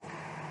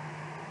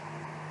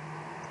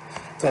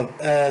טוב,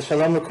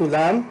 שלום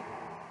לכולם.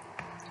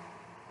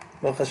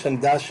 ברוך השם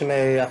דש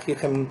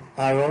מאחיכם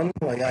אהרון,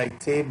 הוא היה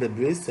איתי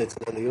בבריס, אצל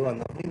אליהו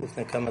הנביא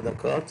לפני כמה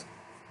דקות.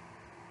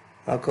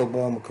 הכל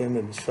בו המקויים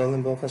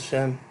ובשולם ברוך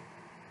השם.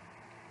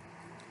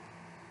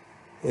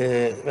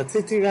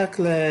 רציתי רק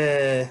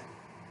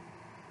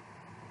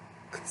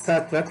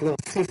קצת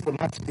להוסיף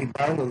למה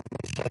שדיברנו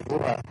לפני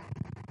שבוע,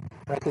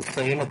 רק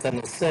לסיים את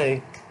הנושא.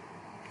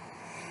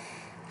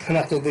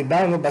 אנחנו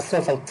דיברנו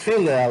בסוף על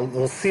תפילה, על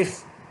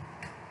להוסיף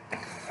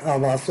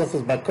על לעשות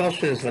את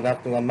בקושש,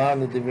 ואנחנו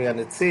אמרנו דברי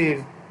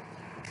הנציב,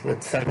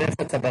 לצרף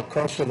את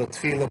הבקושה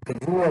לתפילה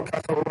קבוע,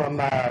 ככה הוא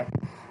אמר,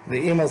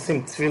 ואם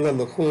עושים תפילה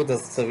לחוד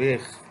אז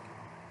צריך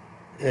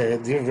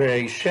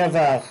דברי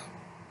שבח.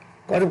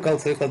 קודם כל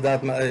צריך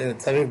לדעת,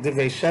 צריך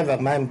דברי שבח,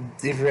 מה הם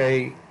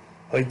דברי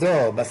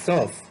הודו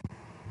בסוף.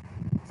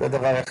 זה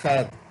דבר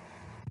אחד.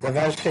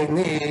 דבר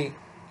שני,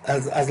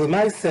 אז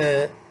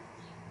למעשה,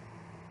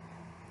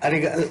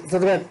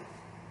 זאת אומרת,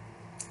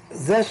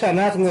 זה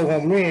שאנחנו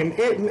אומרים,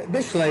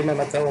 בשלם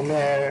אם אתה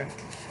אומר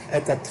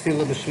את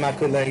התפילה בשמה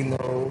כולנו,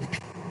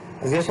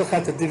 אז יש לך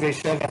את הדברי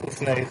שבח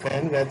לפני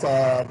כן ואת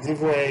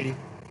הדברי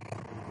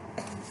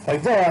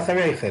הודו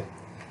אחרי כן.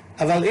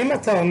 אבל אם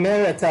אתה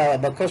אומר את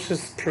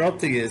הבקושס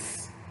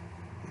פרוטיוס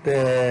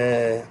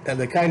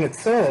בלקי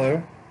נצור,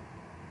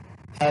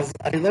 אז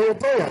אני לא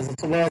יודע,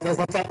 זאת אומרת, אז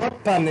אתה עוד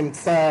פעם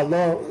נמצא,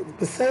 לא,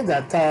 בסדר,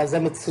 זה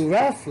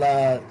מצורף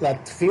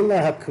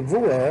לתפילה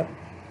הקבוע,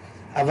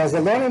 אבל זה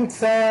לא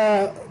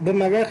נמצא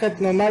במערכת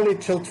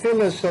נורמלית של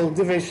תפילה של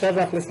דברי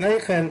שבח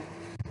לפני כן,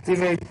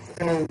 דברי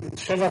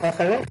שבח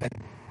אחרי כן.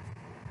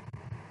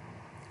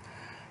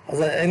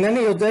 אז אינני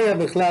יודע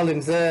בכלל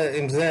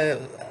אם זה,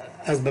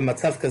 אז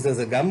במצב כזה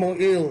זה גם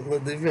מועיל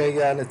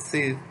לדברי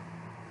הנציב.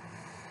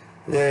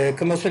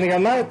 כמו שאני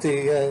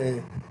אמרתי,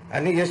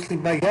 יש לי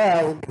בעיה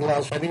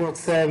בגלל שאני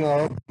רוצה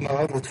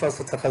מאוד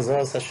לתפוס את החזור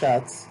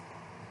השץ,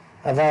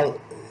 אבל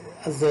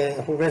זה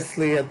הורס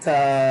לי את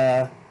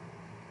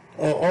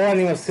או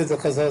אני מפסיד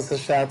לחזור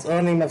השץ, או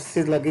אני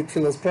מפסיד להגיד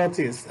תפילת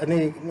פרוטיוס.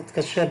 אני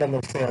מתקשה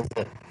בנושא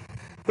הזה.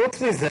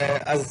 חוץ מזה,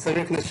 אז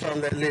צריך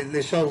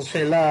לשאול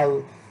שאלה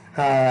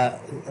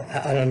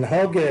על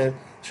ההנהגה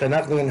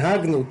שאנחנו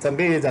הנהגנו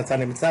תמיד. אתה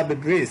נמצא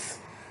בגריס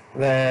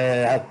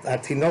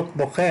והתינוק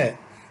בוכה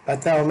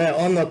ואתה אומר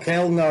אונו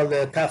קלנו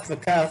לכך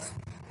וכך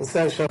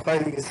עושה שיכול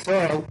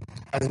לישראל,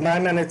 אז מה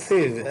עם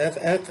הנציב?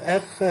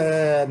 איך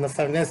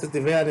נפרנס את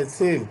דברי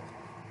הנציב?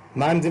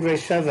 מה עם דברי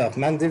שבח?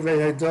 מה עם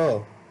דברי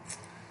הודו?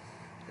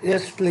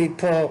 יש לי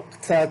פה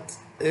קצת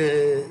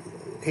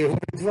הרהורי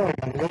דברים,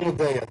 אני לא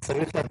יודע,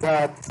 צריך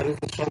לדעת, צריך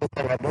לשאול את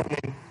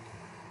הרבנים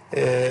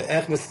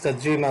איך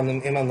מסתדרים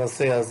עם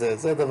הנושא הזה.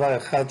 זה דבר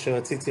אחד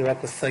שרציתי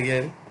רק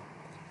לסיים.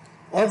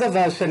 עוד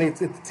דבר שאני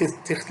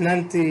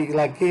תכננתי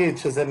להגיד,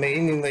 שזה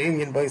מעניין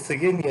לעניין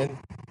בהישג עניין,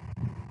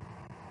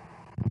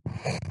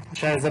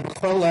 שזה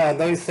בכל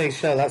הנושא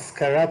של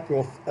הזכרת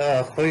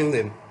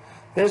חולים.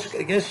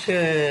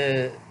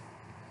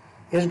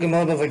 יש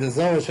גמור בעבודה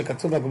זרה,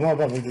 שכתוב בגמור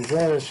בעבודה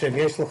זרה,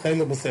 שיש לו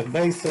חילוק בסך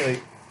בייסוי,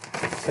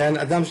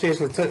 אדם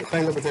שיש לו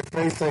חילוק בסך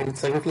בייסוי, הוא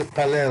צריך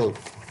להתפלל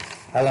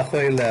על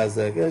החולה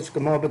הזה. יש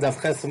גמור בדף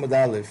חס עמוד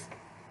א',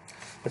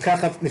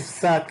 וככה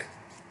נפסק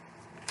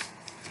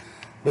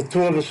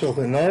בטור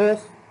ושולחן אורך,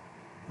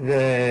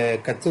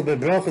 וכתוב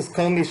בברוכס,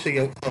 כל מי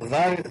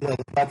שיחובר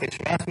לבקש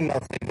רחמים על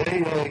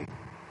חייבי,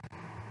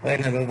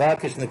 ואין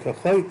לבקש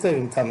נקרחויתו,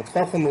 אם תמת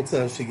חוכם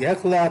מוצר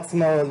שיח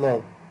לעצמו או לא,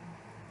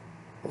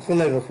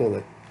 וכולי וכולי.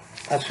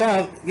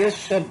 עכשיו,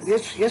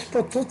 יש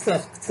פה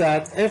תוצח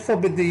קצת, איפה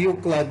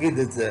בדיוק להגיד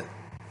את זה?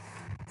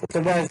 זאת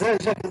אומרת,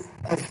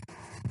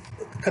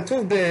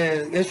 כתוב,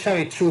 יש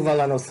שערי תשובה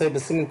על הנושא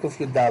בסימן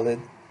ק"ד,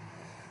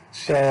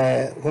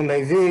 שהוא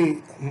מביא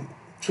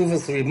תשובה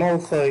סרי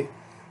מולכוי,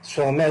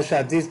 שאומר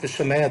שעדיף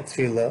בשומע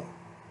תפילה,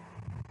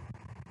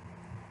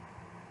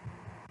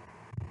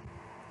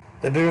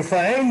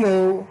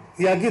 וברפואנו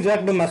יגיד רק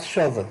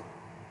במחשבה.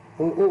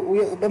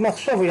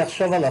 במחשב הוא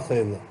יחשוב על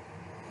החולה.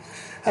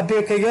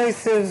 הברכי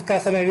יוסף,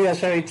 ככה מביא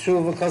השערי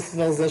תשובה, וכוסף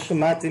על זה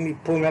שמעתי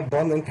מפור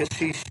רבונן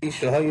כשישי,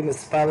 שהיו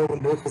מספר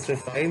וברכס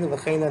רפואנו,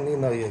 וכן אני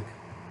נויג.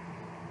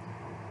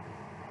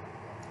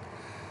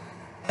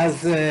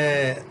 אז,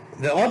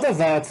 ועוד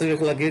דבר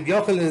צריך להגיד,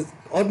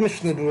 עוד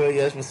משנה ברורה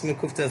יש בסימן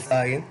ק"ז,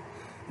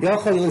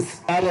 יוכל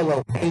לספר על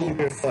חולים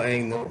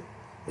ברפואנו,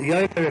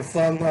 ויהיה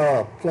ברפואנו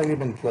פלוני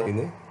בן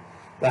פלוני,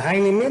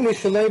 והייני מיני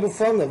שלא יהיה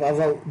בפוניו,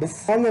 אבל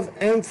בפוניו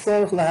אין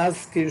צורך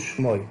להזכיר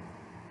שמוי.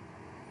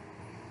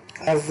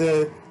 אז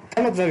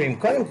כמה דברים.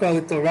 קודם כל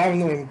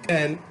התעוררנו אם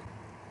כן,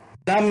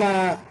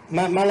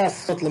 מה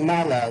לעשות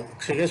למעלה,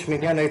 כשיש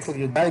מניין אצל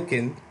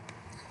יודייקין,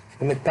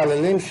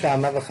 ומתפללים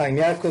שם, וחיים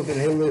יעקב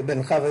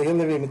בן חווה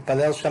הילרי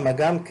מתפלל שם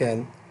גם כן,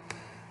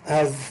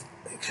 אז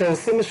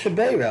כשעושים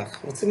משבח,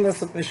 רוצים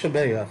לעשות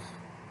משבח,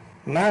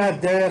 מה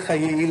הדרך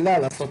היעילה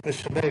לעשות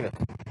משבח?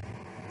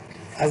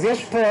 אז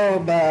יש פה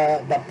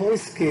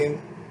בפויסקים,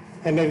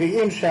 הם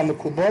מביאים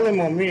שהמקובולים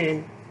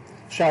אומרים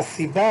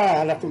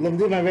שהסיבה, אנחנו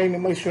לומדים הרי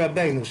ממשה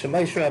רבנו,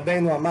 שמשה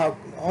רבנו אמר,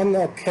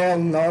 אונו קל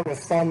נו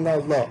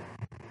רפונו לא.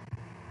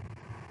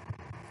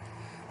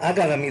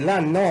 אגב, המילה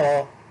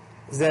נו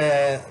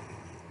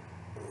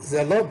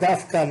זה לא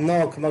דווקא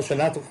נו כמו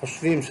שאנחנו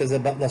חושבים שזה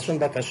לשון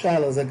בקשה,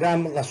 אלא זה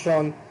גם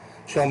לשון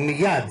של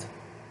מיד.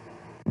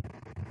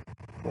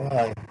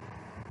 וואי.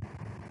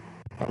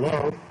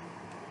 הלו?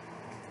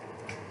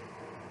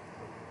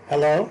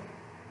 הלו?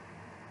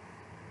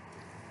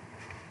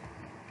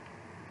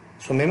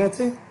 שומעים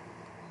אותי?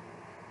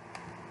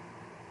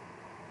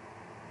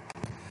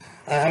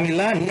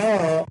 המילה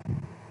נו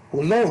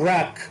הוא לא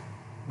רק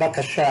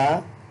בקשה,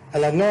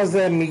 אלא נו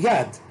זה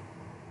מיד.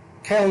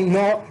 כן,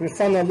 נו,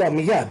 רפונו לא,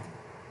 מיד.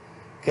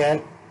 כן?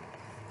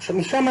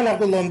 משם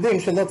אנחנו לומדים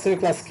שלא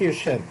צריך להזכיר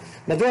שם.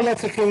 מדוע לא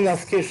צריכים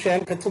להזכיר שם?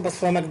 כתוב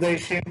בספרים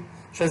הקדושים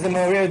שזה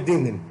מעורר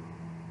דינים.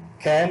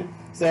 כן?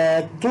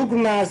 זה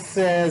דוגמה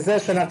זה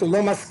שאנחנו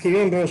לא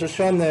מזכירים בראש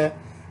השונה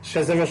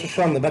שזה ראש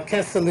השונה,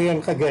 בכסר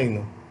ליום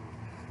חגנו.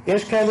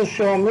 יש כאלה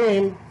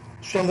שאומרים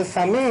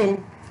שלפעמים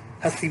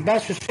הסיבה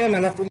ששם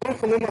אנחנו לא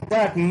יכולים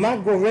לדעת מה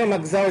גורם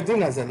הגזר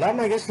הדין הזה,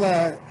 למה יש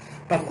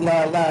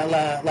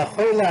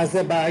לחולה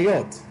הזה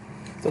בעיות.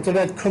 זאת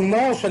אומרת,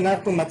 כמו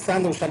שאנחנו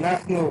מצאנו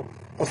שאנחנו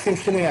עושים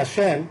שינוי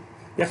השם,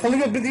 יכול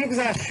להיות בדיוק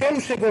זה השם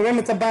שגורם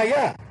את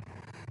הבעיה.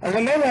 אז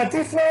אומר,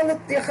 עדיף לא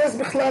להתייחס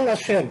בכלל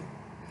לשם.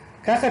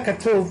 ככה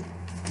כתוב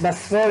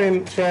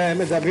בספרים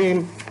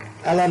שמדברים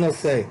על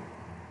הנושא.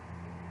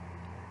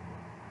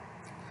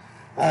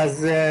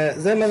 אז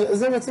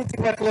זה רציתי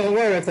רק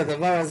לעורר את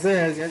הדבר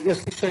הזה.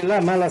 יש לי שאלה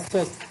מה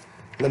לעשות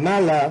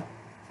למעלה,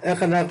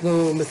 איך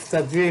אנחנו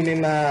מסתדרים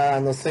עם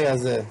הנושא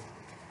הזה.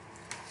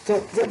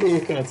 טוב, זה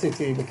בעיקר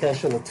רציתי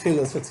בקשר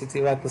לתפילוס,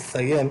 רציתי רק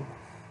לסיים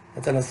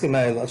את הנושאים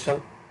האלה. עכשיו,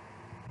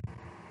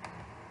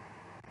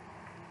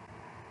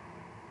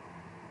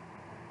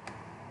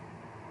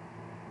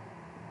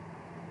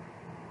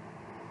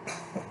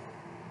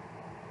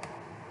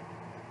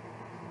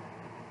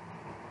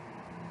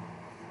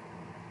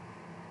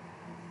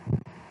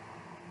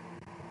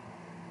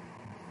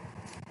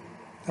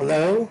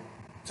 הלו?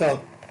 טוב,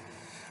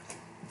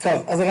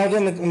 אז אנחנו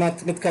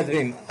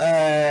מתקדמים.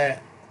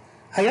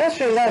 היה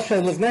שאלה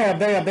שלפני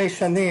הרבה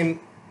שנים,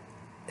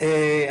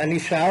 אני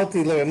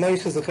שאלתי לרמי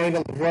שזכרי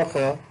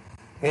לברכה,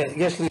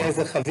 יש לי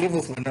איזה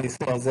חביבוס בנושא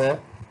הזה,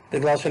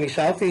 בגלל שאני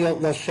שאלתי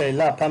לו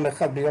שאלה פעם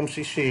אחת ביום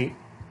שישי,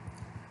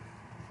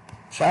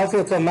 שאלתי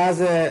אותו מה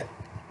זה,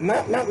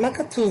 מה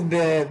כתוב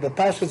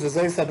בפרשת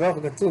וזויס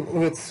הברכה? כתוב,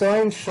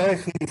 ורצון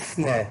שייך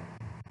נשנא.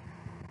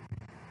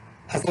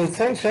 אז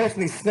רצון שייך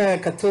נשנא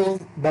כתוב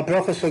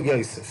בברכה של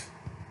יוסף.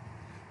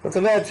 זאת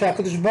אומרת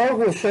שהקדוש ברוך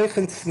הוא שייך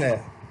נשנא.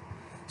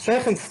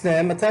 שייך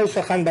נשנא, מתי הוא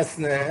שכן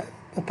בסנא?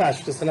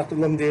 בפשטוס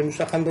אנחנו לומדים, הוא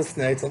שכן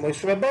בסנא אצל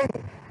משה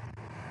רבנו.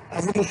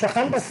 אז אם הוא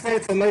שכן בסנא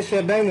אצל משה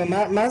רבנו,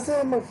 מה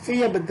זה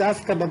מופיע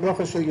בדווקא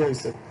בברכה של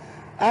יוסף?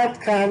 עד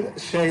כאן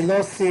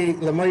שאלוסי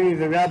למורי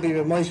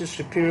ורבי ומשה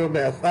שפירו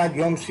באחד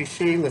יום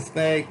שישי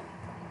לפני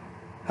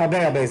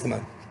הרבה זמן.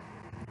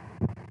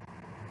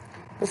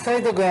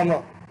 בסדר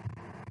גמור.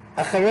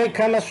 אחרי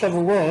כמה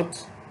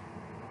שבועות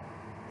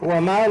הוא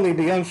אמר לי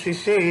ביום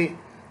שישי,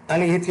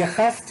 אני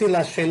התייחסתי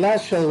לשאלה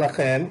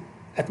שלכם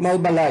אתמול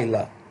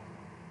בלילה.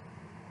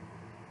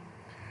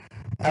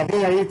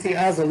 אני הייתי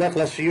אז הולך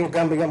לשיעור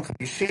גם ביום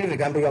חמישי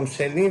וגם ביום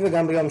שני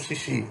וגם ביום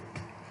שישי.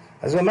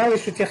 אז הוא אמר לי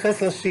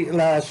שהתייחס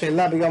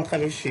לשאלה ביום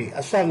חמישי.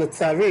 עכשיו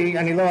לצערי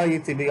אני לא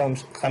הייתי ביום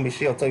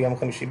חמישי, אותו יום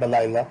חמישי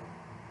בלילה.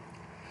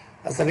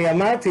 אז אני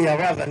אמרתי,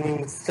 הרב, אני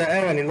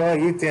מצטער, אני לא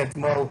הייתי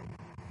אתמול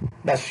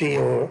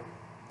בשיעור.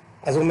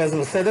 אז הוא אומר, זה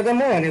בסדר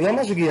גמור, אני לא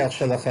משגיח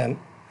שלכם.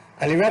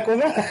 אני רק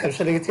אומר לכם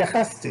שאני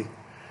התייחסתי.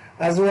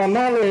 אז הוא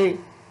אמר לי,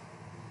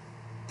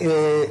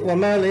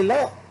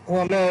 לא. הוא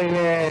אומר,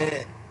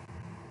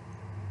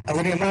 אז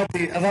אני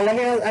אמרתי, אבל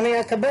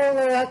אני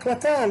אקבל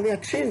הקלטה,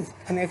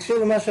 אני אקשיב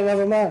למה שהרב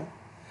אמר.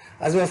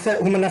 אז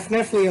הוא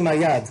מנפנף לי עם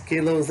היד,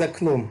 כאילו זה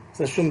כלום,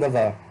 זה שום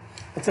דבר.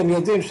 אתם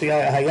יודעים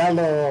שהיה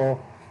לו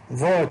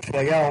וורט שהוא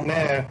היה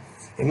אומר,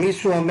 אם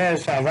מישהו אומר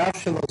שהרב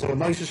שלו זה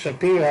משה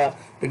שפירא,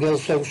 בגלל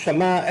שהוא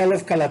שמע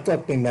 1000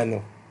 קלטות ממנו.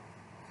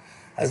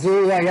 אז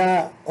הוא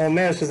היה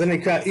אומר שזה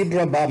נקרא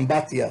איברה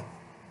באמבטיה.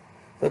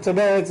 זאת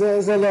אומרת,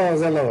 זה לא רב,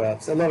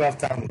 זה לא רב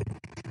תלמיד.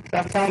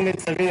 רב תלמיד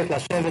צריך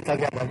לשבת על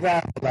יד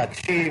הרב,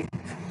 להקשיב,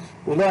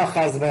 הוא לא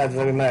אחז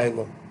מהדברים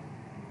האלו.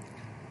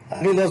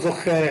 אני לא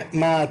זוכר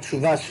מה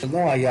התשובה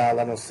שלו היה על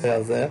הנושא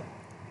הזה,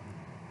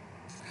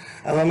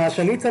 אבל מה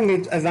שאני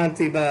תמיד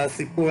הבנתי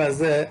בסיפור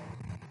הזה,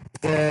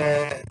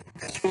 זה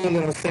קשור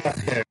לנושא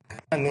אחר,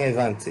 אני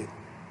הבנתי.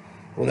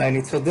 אולי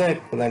אני צודק,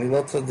 אולי אני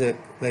לא צודק,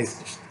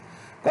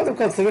 קודם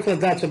כל צריך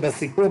לדעת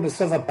שבסיפור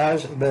בסוף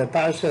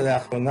בפרשה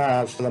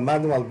לאחרונה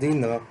שלמדנו על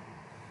דינו,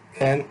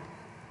 כן?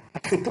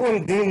 הסיפור עם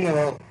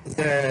דינו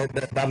זה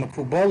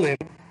במקובולים,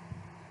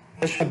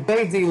 יש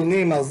הרבה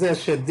דיונים על זה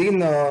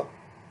שדינו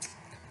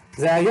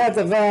זה היה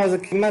דבר, זה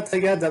כמעט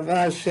היה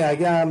דבר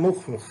שהיה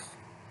מוכרח.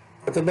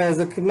 זאת אומרת,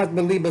 זה כמעט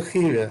בלי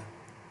בחירה.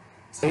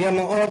 זה היה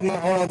מאוד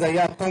מאוד,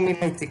 היה כל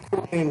מיני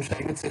תיקונים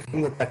שהיו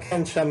צריכים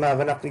לתקן שם,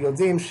 ואנחנו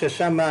יודעים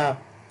ששם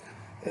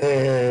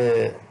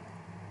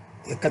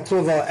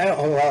כתוב על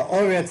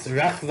האורץ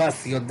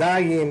רחבס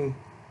יודעים.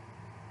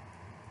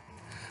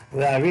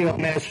 והארי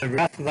אומר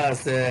שרטווה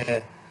זה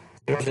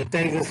ראש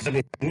הטייבס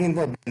שמתאמין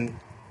בו בין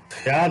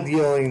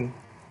רדיואים,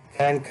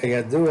 כן,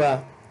 כידוע,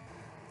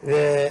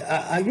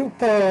 והיו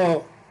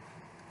פה,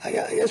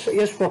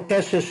 יש פה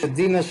קשר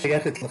שדינה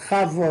שייכת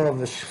לחבו,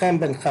 ושכם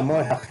בן חמור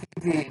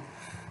החיבי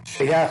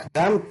שייך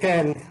גם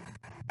כן,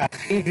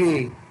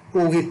 החיבי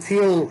הוא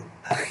הטיל,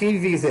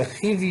 החיבי זה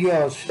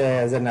חיביו,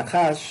 שזה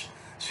נחש,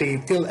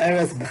 שהטיל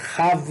ארץ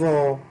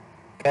בחבו,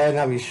 כן,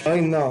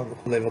 הראשונו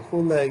וכו'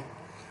 וכו'.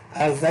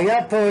 אז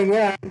היה פה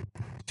עניין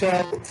של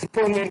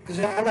ציפורים,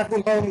 שאנחנו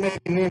לא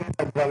מבינים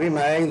את הדברים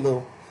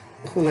האלו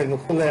וכו'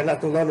 וכו',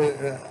 אנחנו לא,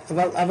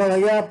 אבל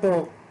היה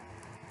פה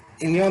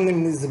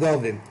עניונים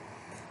נשגובים.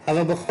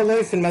 אבל בכל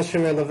אופן מה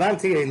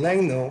שרלוונטי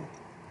אלינו,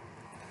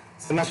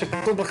 זה מה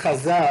שכתוב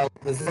בחז"ל,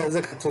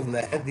 וזה כתוב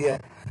להדיה,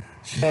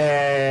 שאנחנו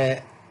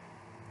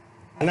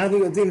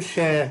יודעים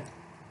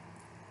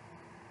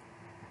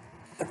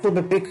כתוב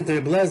בפיקוד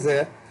רב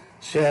אליעזר,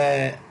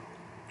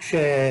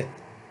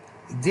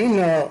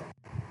 שדינו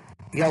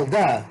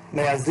ילדה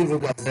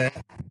מהזיווג הזה,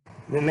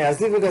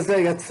 ומהזיווג הזה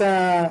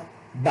יצא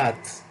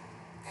בת,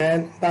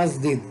 כן? בס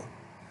דינו.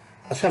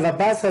 עכשיו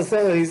הבס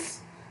הזה,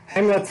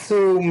 הם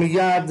רצו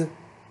מיד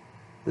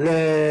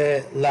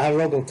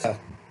להרוג אותה,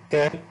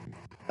 כן?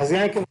 אז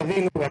יעקב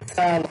אבינו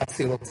רצה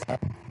להציל אותה,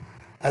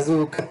 אז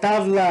הוא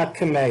כתב לה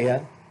קמיה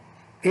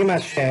עם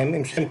השם,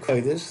 עם שם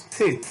קודש,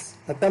 ציץ,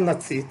 נתן לה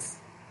ציץ,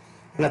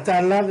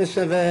 נתן לה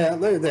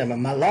לא יודע,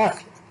 מלאך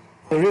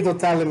הוריד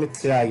אותה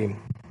למצרים.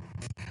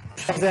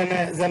 עכשיו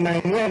זה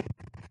מעניין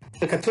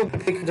שכתוב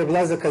בפיקוד רב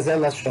אליעזר כזה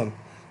לשון.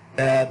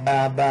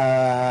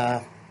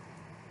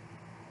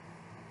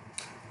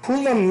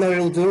 כולם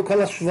נולדו,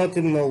 כל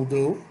השבטים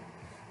נולדו,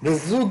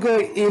 וזוגו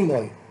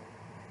אימוי.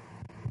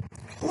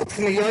 חוץ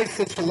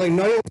מיוסף שלא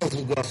נולד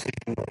הזוגו של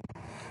אימוי.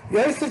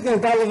 יוסף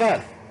נולדה לבד,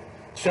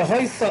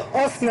 שהויסה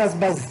אוסנס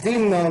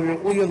בזדינו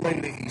ראויה לו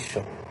לאישו.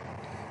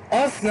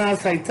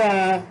 אוסנס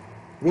הייתה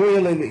ראויה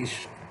לו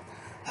לאישו.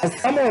 אז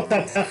שמו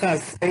אותה תחת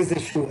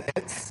איזשהו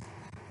עץ,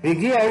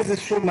 והגיע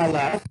איזשהו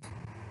מלאך,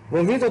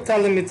 והוריד אותה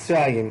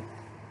למצרים.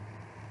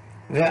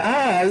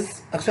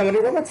 ואז, עכשיו אני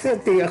לא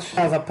מצאתי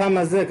עכשיו הפעם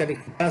הזה, כי אני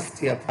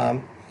חיפשתי הפעם,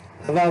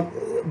 אבל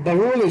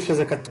ברור לי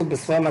שזה כתוב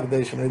בספרים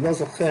הקדושים, אני לא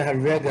זוכר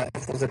הרגע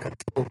איפה זה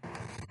כתוב,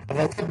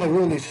 אבל זה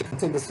ברור לי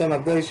שכתוב בספרים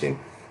הקדושים,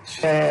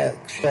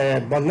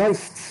 שכשבנוי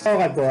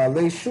צורדו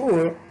עלי שור,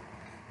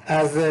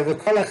 אז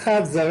וכל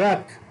אחד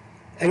זרק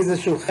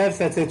איזשהו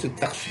חפץ, איזשהו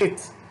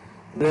תכשיט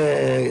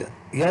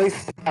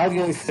ליוסף, על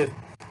יוסף,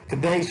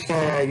 כדי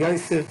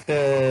שיוסף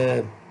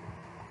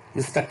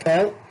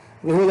יסתכל,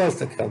 והוא לא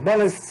יסתכל.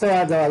 בנוי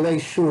צורדו עלי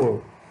שור,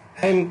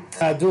 הם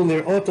צעדו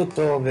לראות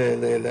אותו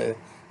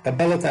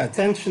ולקבל את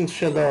האטנשן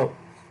שלו,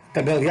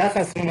 לקבל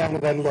יחס ממנו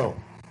והם לא.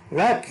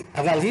 רק,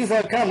 אבל היא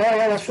זרקה, לא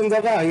היה לה שום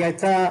דבר, היא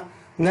הייתה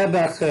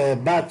נבח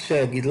בת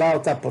שגידלה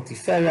אותה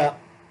פוטיפרה,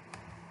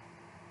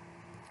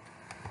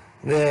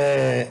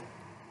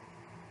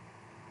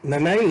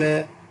 וממילא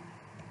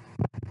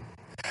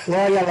לא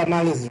היה לה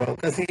מה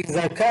לזרוק, אז היא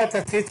זרקה את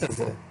הציץ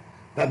הזה,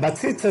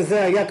 ובציץ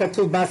הזה היה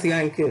כתוב בס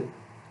יין קיר.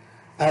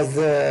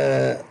 אז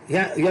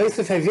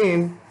יוסף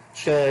הבין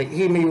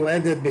שהיא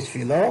מיועדת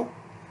בשבילו,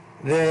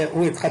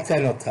 והוא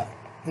התחתן אותה,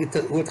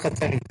 הוא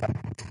התחתן איתה.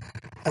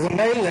 אז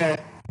ממילא,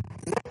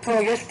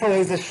 יש פה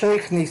איזה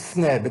שייך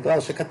נסנה, בגלל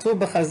שכתוב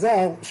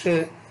בחז"ל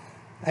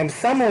שהם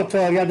שמו אותו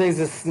על יד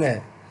איזה סנה,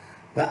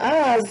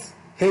 ואז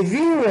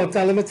הביאו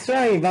אותה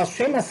למצרים, ועל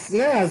שם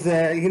הסנה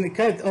הזה היא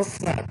נקראת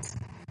אסנת,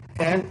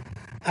 כן?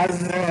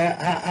 אז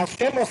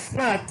השם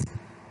אסנת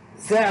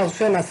זה על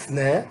שם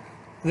הסנה,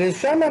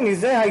 ושם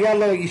מזה היה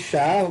לו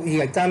אישה, היא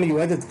הייתה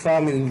מיועדת כבר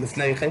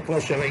מלפני כן,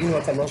 כמו שראינו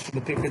אותה לא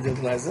שבפיקוד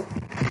רב אליעזר,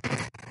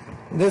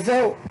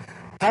 וזהו.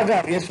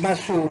 אגב, יש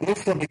משהו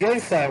נפלא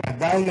בגייסר,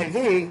 הדל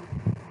מביא,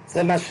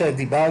 זה מה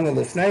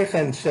שדיברנו לפני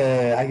כן,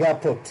 שהיה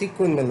פה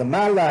תיקון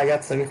מלמעלה, היה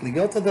צריך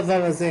להיות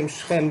הדבר הזה עם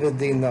שכם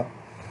ודינו.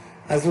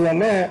 אז הוא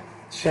אומר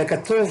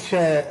שכתוב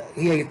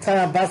שהיא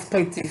הייתה בס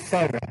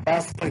פוטיפרה,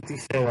 בס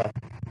פוטיפרה.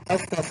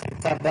 אסנס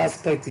הייתה בס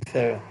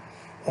פוטיפרה.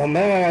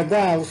 אומר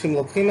הרד"ל, שאם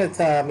לוקחים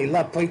את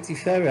המילה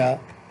פוטיפרה,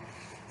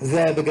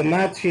 זה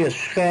בגימטריה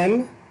שכם,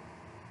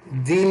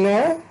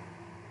 דינו,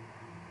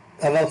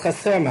 אבל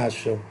חסר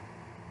משהו.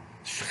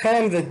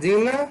 שכם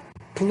ודינה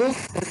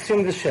פלוס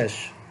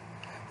 26.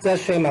 זה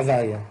השם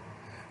הוויה.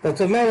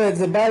 זאת אומרת,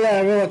 זה בא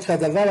להראות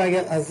שהדבר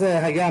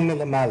הזה היה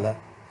מלמעלה.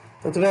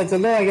 זאת אומרת, זה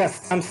לא היה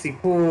סתם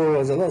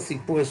סיפור, זה לא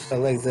סיפור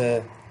של איזה...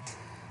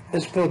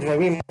 יש פה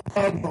דברים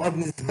מאוד מאוד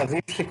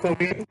נשגבים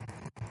שקורים,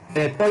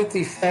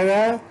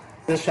 ופוטיפרה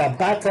זה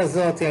שהבת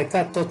הזאת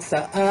הייתה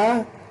תוצאה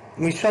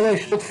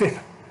משלוש שותפים,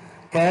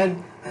 כן?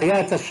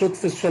 היה את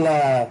השותפים של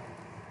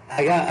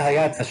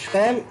היה את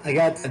השכם,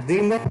 היה את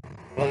הדינה,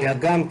 אבל היה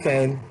גם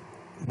כן,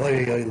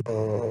 בואי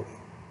לא,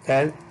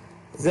 כן?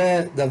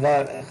 זה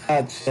דבר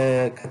אחד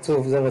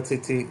שכתוב, זה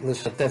רציתי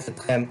לשתף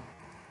אתכם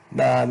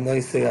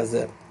בנושא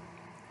הזה.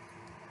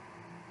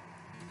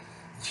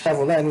 עכשיו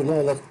אולי אני לא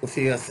הולך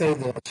לפי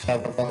הסדר עכשיו,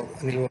 אבל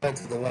אני רואה את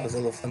הדבר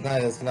הזה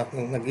לפניי, אז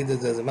אנחנו נגיד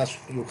את זה, זה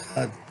משהו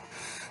מיוחד.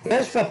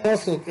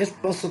 יש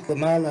פסוק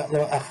למעלה,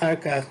 אחר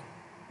כך,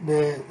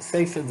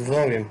 בספר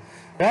דבורים.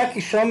 רק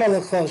ישומע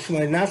לך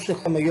שמואל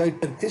נפשך מיועד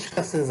פן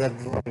תשכח את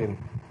הדבורים.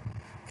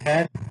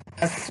 כן?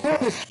 אסור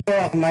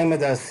לשכוח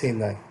מעמד הר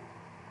סיני.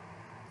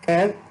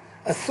 כן?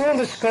 אסור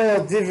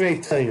לשכוח דברי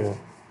תורה.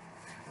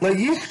 לא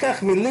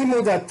ישכח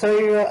מלימוד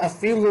התורה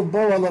אפילו בו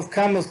עליו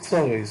כמה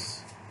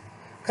צוריס.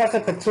 ככה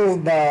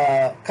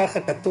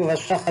כתוב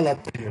השחל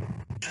התורה.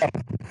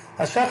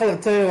 השחל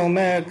התורה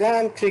אומר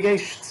גם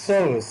כשיש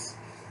צוריס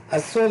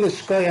אסור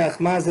לשכוח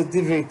מה זה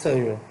דברי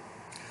תורה.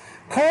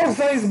 כל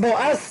זה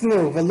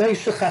הסבואסנו ולא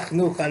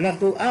שכחנו,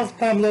 אנחנו אף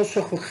פעם לא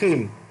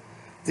שוכחים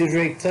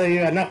דברי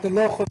תורה, אנחנו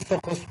לא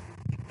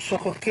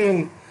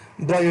שוכחים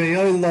בורא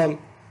עולם,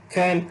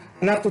 כן?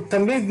 אנחנו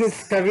תמיד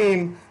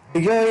נזכרים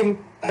ביום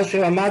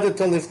אשר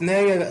עמדת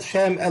לפני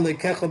השם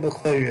אלוקיך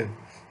בחורב,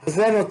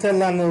 וזה נותן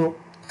לנו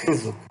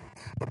חיזוק.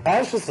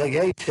 בפרשת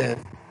וישב,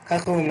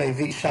 ככה הוא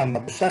מביא שמה,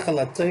 בשחל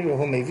התורה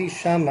הוא מביא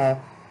שמה,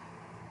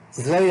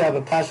 זויה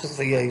בפרשת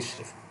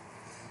וישב.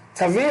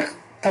 צריך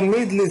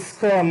תמיד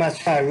לזכור מה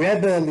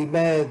שהרבא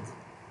לימד,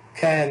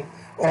 כן,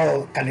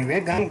 או כנראה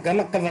גם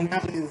הכוונה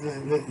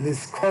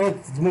לזכור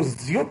את דמות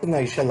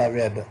דיוקני של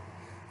הרבא,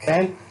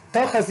 כן?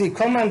 תוך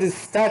הזיכרון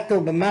להסתכל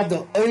במדע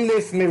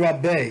אלף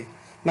מרבה,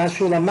 מה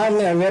שהוא למד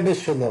מהרבא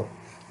שלו,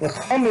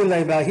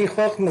 וחומר בהי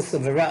חוכמס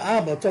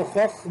וראה באותו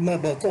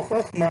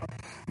חוכמה,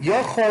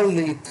 יכול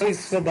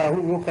להתריס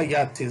ובהוא רוח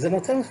היתי, זה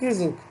נותן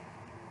חיזוק.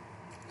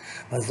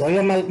 אז זו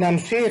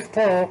ממשיך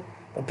פה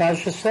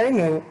בפרשת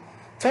שלנו,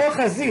 תוך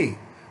הזי,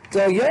 דו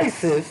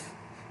יוסף,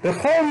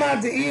 בכל מה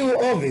דאי הוא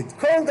עובד,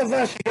 כל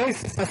דבר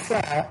שיוסף עשה,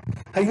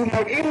 היו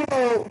מראים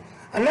לו,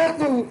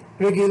 אנחנו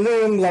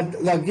רגילים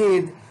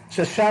להגיד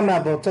ששמה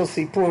באותו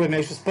סיפור עם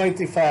אשת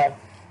פוטיפר,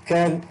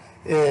 כן,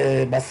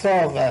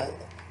 בסוף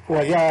הוא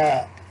היה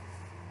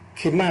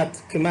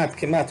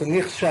כמעט, הוא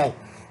נכשל,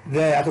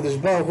 והקדוש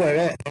ברוך הוא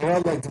הראה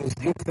לו את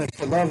דיוקני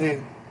של אביו.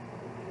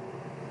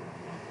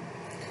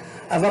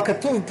 אבל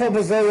כתוב פה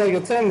בזה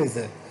יותר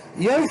מזה.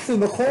 יוסף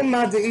בכל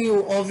מה דאי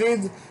הוא עובד,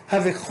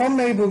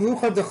 וחומר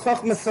ברוחא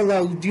דחוכמה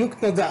סלה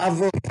ודיוקנו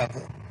דאבויה.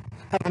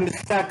 אבל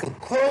מסתכל,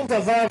 כל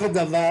דבר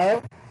ודבר,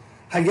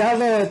 היה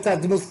לו את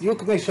הדמות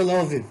דיוקני של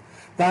אביו.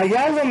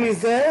 והיה לו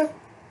מזה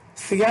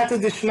סייעתא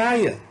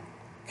דשמיא,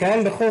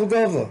 כן, בכל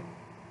דבר.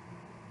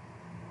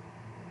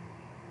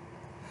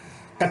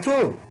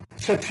 כתוב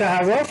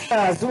שכשהראש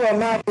הזו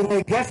אמר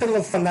בני גפן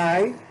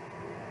לפניי,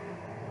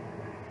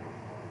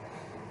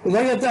 הוא לא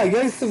ידע,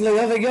 יוסף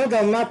לא ידע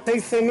על מה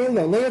תעשה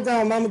מילו, לא ידע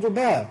על מה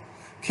מדובר.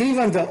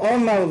 כיוון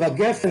דאמר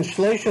וגפן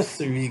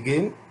 13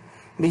 רגעים,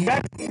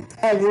 מיד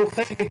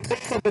התערוכי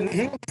ותעשה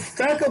בנהיל,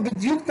 הסתכל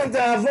בדיוק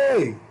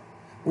נדאבוי.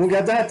 הוא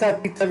ידע את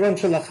הפתרון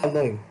של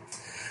החלום.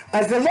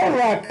 אז זה לא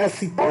רק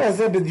הסיפור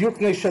הזה בדיוק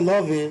של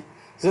אביו,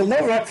 זה לא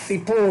רק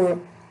סיפור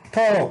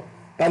פה,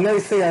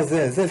 בנושא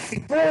הזה, זה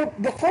סיפור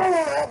בכל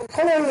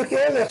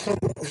ההלך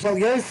של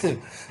יוסף,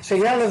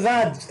 שהיה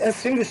לבד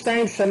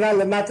 22 שנה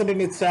למטה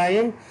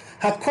במצרים,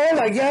 הכל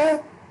היה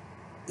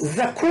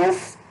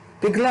זקוף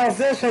בגלל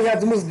זה שהיה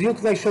דמות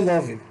דיוקני של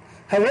אביו.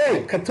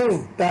 הרי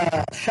כתוב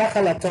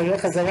בשחל התורה,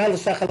 חזרה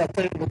לשחל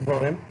התורה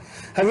בדבורים,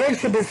 הרי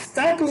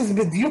שבסטקלוס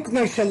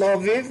בדיוקני של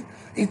אביו,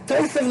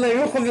 התוסף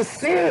לירוחו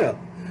וסחיר.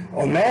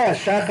 אומר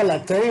השחל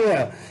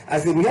התורה,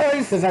 אז אם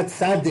יוסף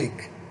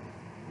הצדיק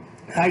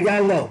היה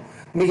לו,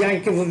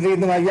 מיינקב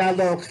אבינו היה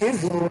לו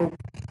חיזוק,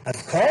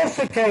 אז כל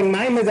שכן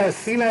מעמד הר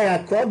סיני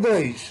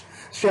הקודש,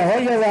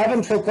 שהיה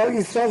רבם של כל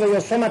ישראל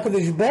וישם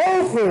הקדוש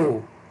ברוך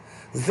הוא,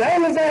 זה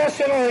לבא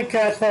השם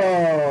אלוקיך,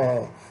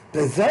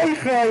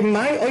 וזכרי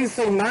מי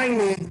עושה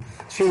מעמד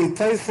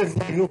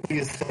שיתוסף לירוחו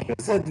ישראל.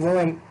 זה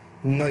דברים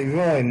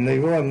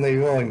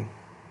נוירואים.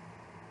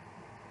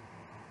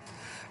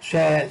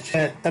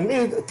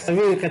 שתמיד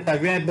צריך את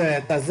הרבא,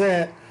 את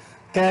הזה,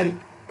 כן,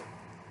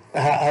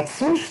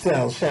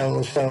 הצושטל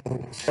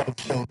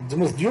של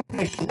דמות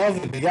דיוקני של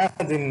אביו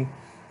ביחד עם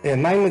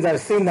מעמד הר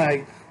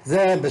סיני,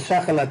 זה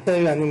בשחל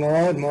התורה, אני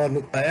מאוד מאוד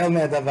מתפעל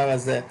מהדבר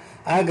הזה.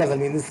 אגב,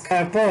 אני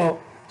נזכר פה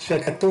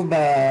שכתוב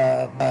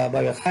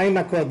ביחיים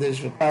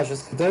הקודש,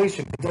 בפרשת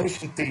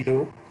קדושים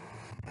תהיו,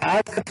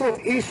 אז כתוב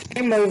איש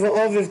אמא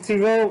ואוהב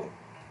תראו,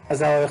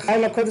 אז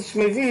היחיים הקודש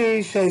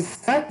מביא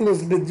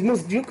שהסתכלוס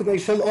בדמות דיוקני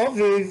של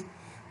אביו,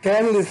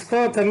 כן,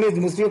 לזכור תמיד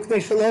דמות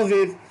דיוקני של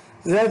אביו,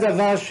 זה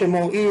דבר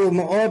שמועיל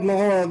מאוד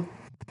מאוד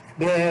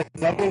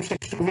בדברים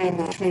שקשורים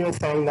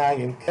לשמירת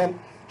העיניים, כן?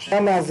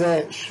 שמה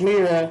זה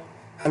שמירה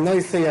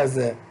הנושא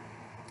הזה.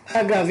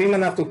 אגב, אם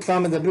אנחנו כבר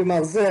מדברים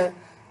על זה,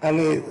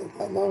 אני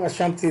לא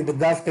רשמתי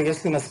בדווקא,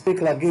 יש לי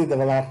מספיק להגיד,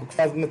 אבל אנחנו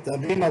כבר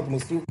מדברים על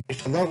דמות דיוקני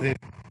של אביו.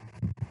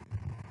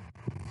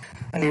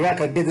 אני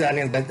רק אגיד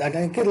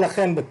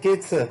לכם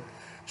בקיצור,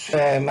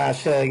 שמה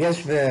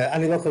שיש,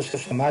 אני לא חושב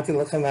שמעתי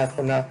לכם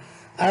לאחרונה,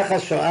 אחר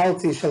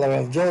שאלתי של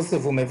הרב ג'וזף,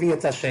 הוא מביא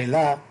את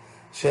השאלה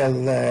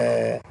של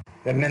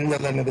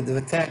מנדל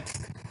בטקסט,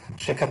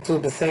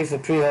 שכתוב בספר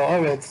פרי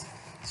האורץ,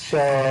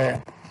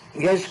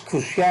 שיש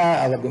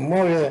קושיה על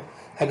הגמורה,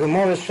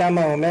 הגמורה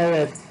שמה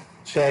אומרת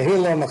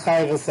שהילו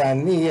מחייבס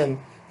העניים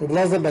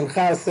ובלעזר בן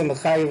חרסה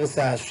מחייב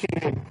עשה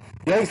השירים,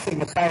 יוסף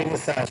מחייב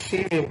עשה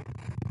השירים,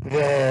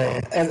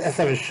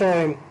 ועשר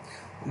ראשונים,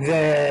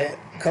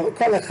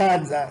 וכל אחד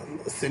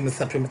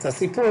מספרים את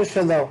הסיפור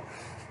שלו.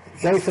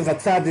 יוסף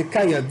הצדיק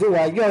כידוע,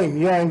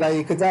 יום,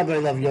 ויקדבר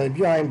אליו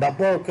יום,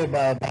 בבוקר,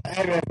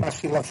 בערב, מה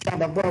שהיא לבשה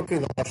בבוקר,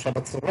 לא לבשה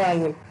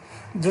בצהריים.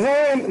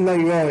 דברים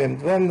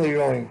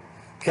נוירואים,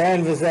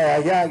 כן, וזה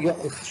היה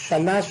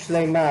שנה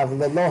שלמה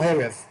וללא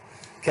הרף,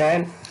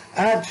 כן,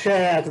 עד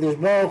שהקדוש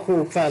ברוך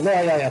הוא כבר לא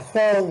היה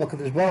יכול,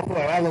 והקדוש ברוך הוא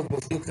הראה לו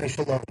בדיוק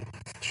לשלום.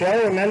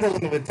 שואל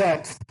מנדל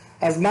בטקסט,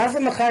 אז מה זה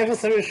מחייב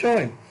עשר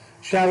ראשונים?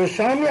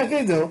 שהראשונים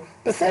יגידו,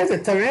 בסדר,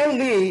 תראה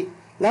לי,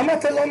 למה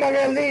אתה לא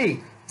מראה לי?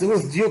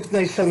 דמוס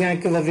דיוקני של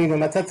ינקל אבינו,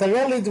 אם אתה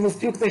תראה לי דמוס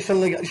דיוקני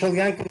של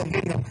ינקל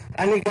אבינו,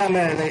 אני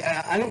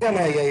גם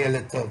אהיה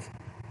ילד טוב.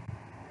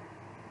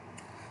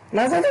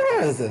 מה זה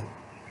הדבר הזה?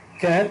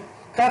 כן?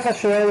 ככה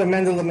שואל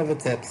מנדל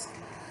בטקסט.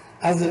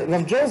 אז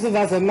רב ג'וזף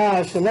אז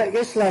אמר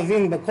שיש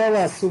להבין בכל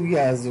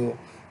הסוגיה הזו,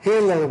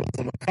 הילר,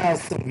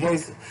 מקרסם,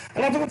 יוסף.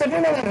 אנחנו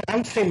מדברים על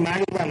אנשי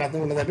מיילה,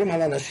 אנחנו מדברים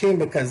על אנשים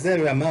בכזה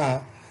רמה,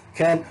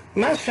 כן?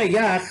 מה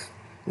שייך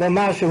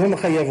לומר שהוא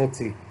מחייב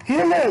אותי?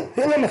 הילר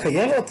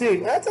מחייב אותי?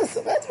 מה אתה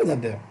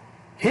מדבר?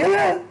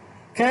 הילר?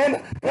 כן?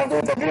 אנחנו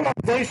מדברים על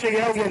די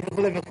שיילגן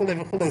וכו',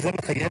 זה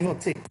מחייב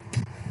אותי.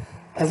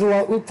 אז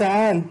הוא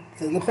טען,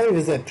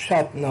 וזה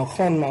פשט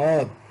נכון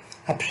מאוד.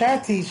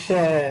 הפשט היא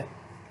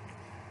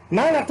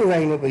מה אנחנו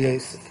ראינו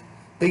ביוסף?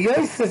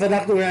 ביוסף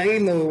אנחנו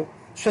ראינו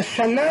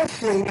ששנה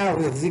שלמה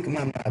הוא החזיק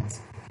מעמד.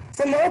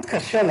 זה מאוד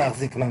קשה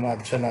להחזיק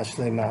מעמד שנה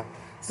שלמה.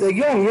 זה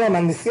יום,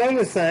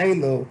 הניסיונס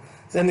האלו,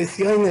 זה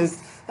ניסיונס,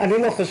 אני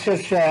לא חושב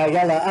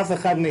שהיה לאף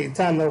אחד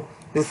מאיתנו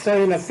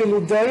ניסיון אפילו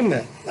דומה,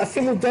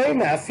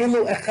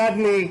 אפילו אחד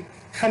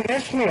מ500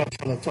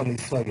 של אותו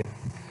ניסיון.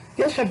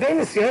 יש הרבה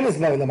ניסיונס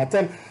בעולם,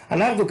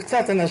 אנחנו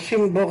קצת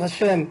אנשים ברוך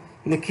השם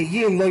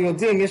נקיים, לא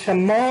יודעים, יש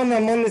המון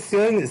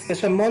ניסיונס,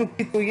 יש המון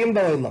פיתויים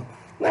בעולם.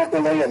 אנחנו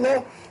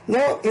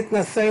לא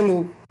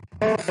התנסינו,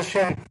 ברוך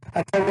השם.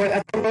 אתם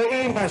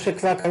רואים מה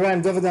שכבר קרה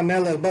עם דוד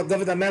המלך,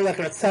 דוד המלך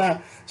רצה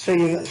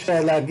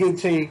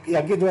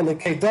שיגידו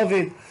אלוקי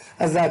דוד,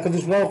 אז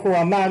הקדוש ברוך הוא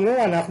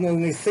אמר, אנחנו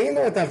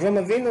ניסינו את אברהם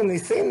אבינו,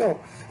 ניסינו.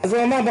 אז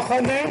הוא אמר,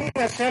 בכל נעים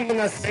השם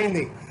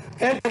מנסני.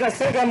 כן,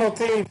 תנסה גם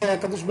אותי,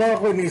 הקדוש ברוך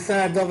הוא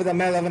ניסה את דוד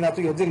המלך,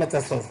 ואנחנו יודעים את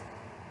הסוף.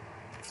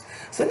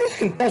 זה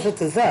נשכם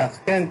פשוט הזך,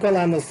 כן, כל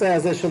הנושא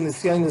הזה של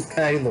ניסיונס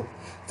כאלו.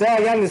 זה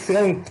היה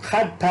ניסיון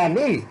חד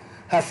פעמי,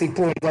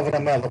 הסיפור עם דוד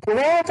המלך. הוא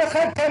ראה אותה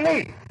חד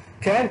פעמי,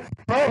 כן?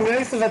 פה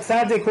יוסף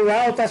הצדיק, הוא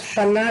ראה אותה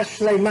שנה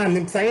שלמה,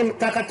 נמצאים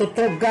תחת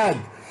אותו גג.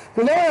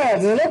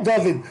 זה לא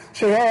דוד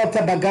שראה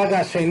אותה בגג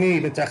השני,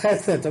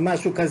 מתרחצת או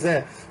משהו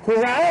כזה. הוא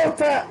ראה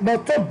אותה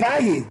באותו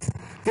בית,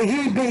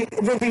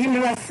 והיא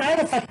מנסה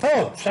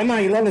לפתות. שמה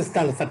היא לא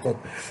נסתה לפתות.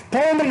 פה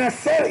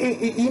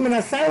היא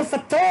מנסה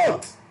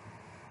לפתות.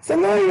 זה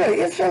לא יהיה,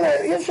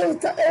 אי אפשר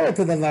לתאר את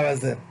הדבר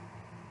הזה.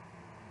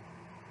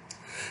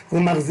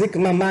 הוא מחזיק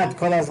ממד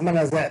כל הזמן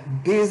הזה,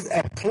 ביז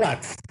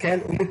הפלץ, כן?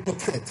 הוא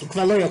מתפוצץ, הוא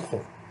כבר לא יכול.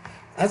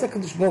 אז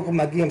הקדוש ברוך הוא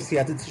מגיע עם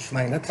סייעתא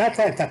דשמיא, נתת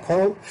את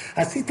הכל,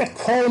 עשית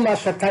כל מה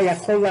שאתה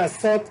יכול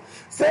לעשות,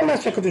 זה מה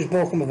שהקדוש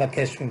ברוך הוא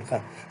מבקש ממך.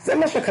 זה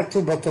מה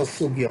שכתוב באותו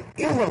סוגיה.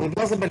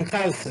 לא זה בן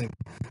חרסים,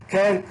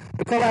 כן?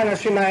 וכל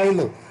האנשים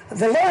האלו.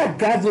 זה לא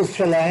הגדלוס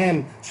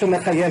שלהם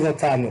שמחייב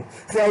אותנו,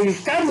 זה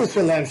ההשתדלות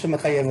שלהם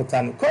שמחייב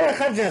אותנו. כל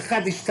אחד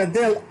ואחד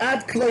ישתדל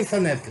עד כלויס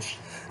הנפש.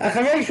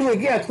 אחרי שהוא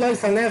הגיע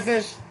כלויס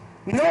הנפש,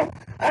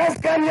 אז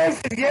גם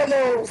יוסף יהיה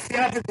לו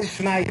סייעתא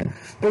דשמיא.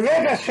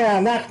 ברגע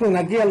שאנחנו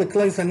נגיע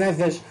לכלויס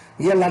הנפש,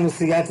 יהיה לנו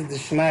סייעתא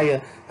דשמיא.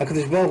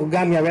 הקדוש ברוך הוא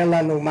גם יראה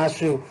לנו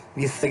משהו,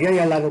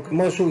 יסייע לנו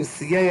כמו שהוא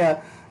יסייע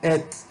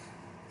את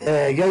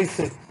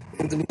יוסף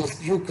עם דמות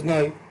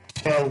יוקנוי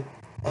של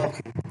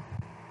אוכל.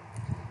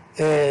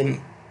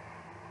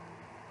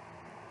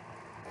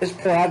 יש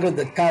פה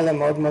אגדה קלה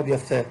מאוד מאוד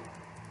יפה,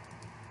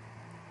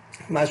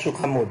 משהו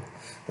חמוד.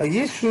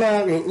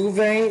 וישמע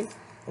ראובן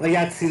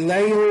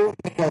ויצילהו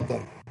מידם.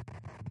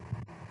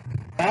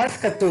 ואז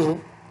כתוב,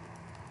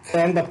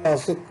 כן,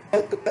 בפסוק,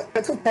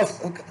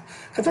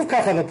 כתוב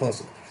ככה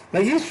בפסוק,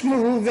 וישמע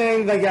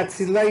ראובן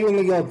ויצילהו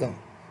מידם,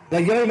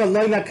 ויאמר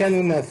לא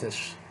ינקנו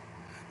נפש,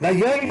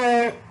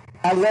 ויאמר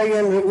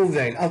עליהם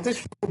ראובן, אל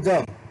תשפכו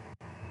דם,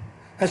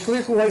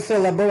 השליכו עשר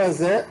לבור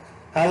הזה,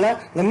 הלאה,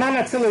 למען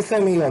אציל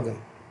עשר מידם.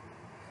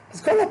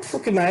 אז כל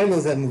הפסוקים האלו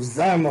זה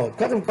מוזר מאוד.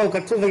 קודם כל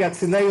כתוב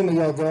ויצילהו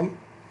מידם,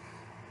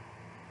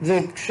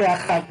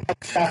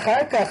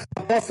 וכשאחר כך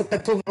בפסוק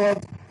כתוב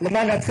עוד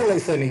למען אציל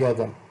עשר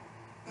מידם.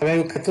 הרי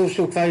הוא כתוב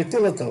שהוא כבר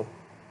הציל אותו.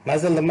 מה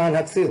זה למען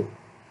הציל?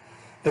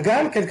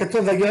 וגם כן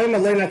כתוב ויאמר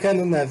לא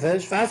ינקנו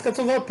נפש, ואז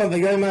כתוב עוד פעם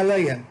ויאמר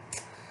עליהם.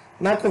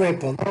 מה קורה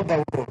פה? לא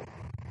ברור.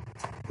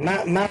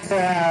 מה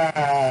זה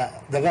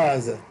הדבר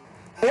הזה?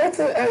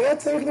 היה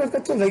צריך להיות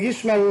כתוב,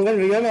 וישמע ראובן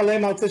ויאמר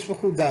עליהם אל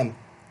תשפכו דם.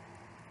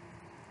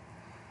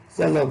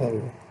 זה לא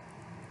ברור.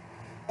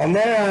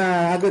 אומר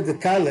האגדה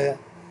קלה,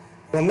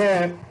 הוא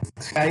אומר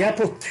שהיה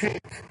פה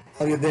טריק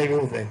על ידי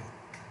ראובן,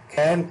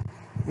 כן?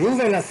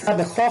 ראובן עשה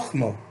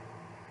בחוכמו,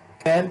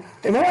 כן?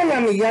 אם הוא היה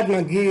מיד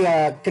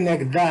מגיע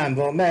כנגדם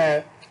ואומר,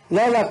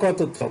 לא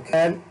להכות אותו,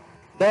 כן?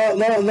 הוא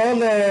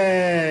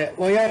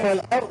היה אומר,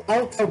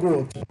 אל תרגו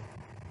אותו.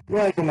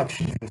 לא היו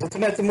מקשיבים. זאת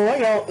אומרת,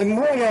 אם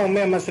הוא היה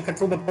אומר מה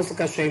שכתוב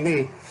בפסוק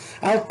השני,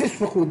 אל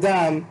תשפכו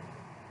דם,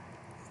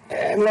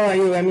 הם לא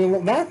היו,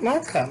 מה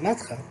איתך? מה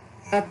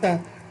אתה?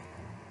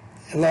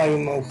 הם לא היו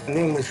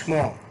מוכנים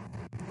לשמוע.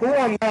 הוא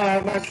אמר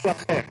משהו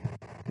אחר.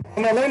 הוא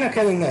אומר, לא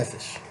ינקה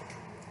לנפש.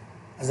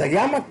 אז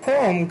היה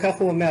מקום, כך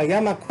הוא אומר,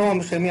 היה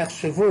מקום שהם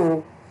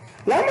יחשבו,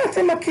 למה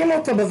אתם מכים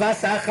אותו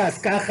בבס אחס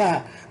ככה?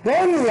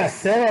 בואו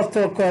נייסר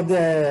אותו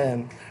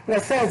קודם,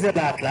 נעשה את זה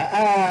לאט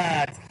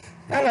לאט,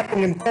 אנחנו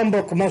נמקום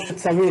בו כמו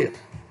שצריך.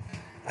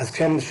 אז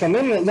כשהם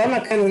שומעים לא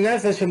נקה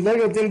לנפש, הם לא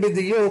יודעים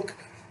בדיוק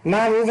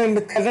מה ראובן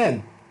מתכוון,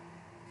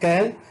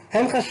 כן?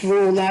 הם חשבו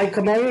אולי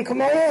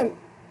כמוהם.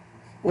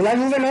 אולי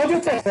ראובן עוד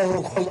יותר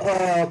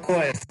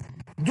כועס.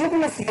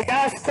 דוגמס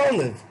יעש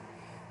קולב.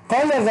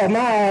 קולב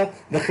אמר,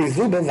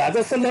 וחיזו בבד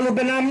עשה לנו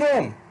בן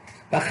אמנון.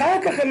 ואחר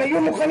כך הם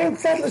היו מוכנים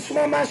קצת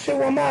לשמוע מה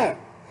שהוא אמר.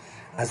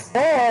 אז פה,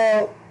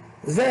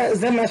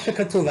 זה מה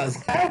שכתוב. אז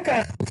אחר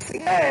כך הוא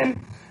סיים,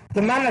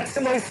 למען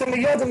נציל לו יסו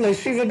מיודם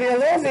לישיבה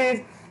ביילוביב,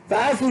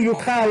 ואז הוא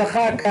יוכל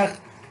אחר כך,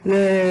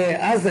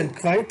 אז הם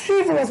כבר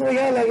הקשיבו, אז הוא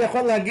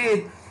יכול להגיד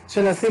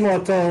שנשימו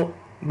אותו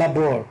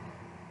בבור.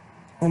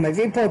 הוא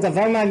מביא פה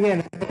דבר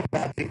מעניין,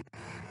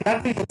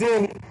 אנחנו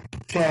יודעים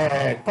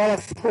שכל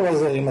הסיפור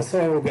הזה עם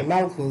הסוהר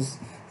ומלכוס,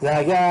 זה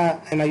היה,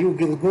 הם היו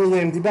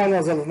גלגולים, דיברנו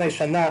על זה לפני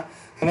שנה,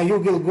 הם היו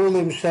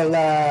גלגולים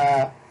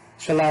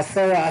של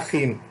 10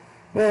 האחים.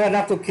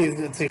 ואנחנו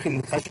צריכים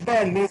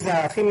לחשבן מי זה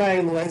האחים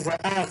האלו, איזה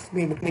אח,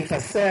 מי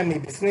חסר, מי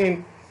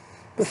בפנים,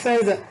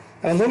 בסדר.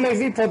 אבל הוא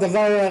מביא פה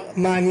דבר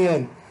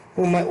מעניין.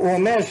 הוא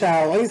אומר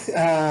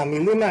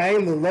שהמילים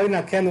האלו לא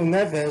ינקנו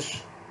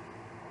נפש,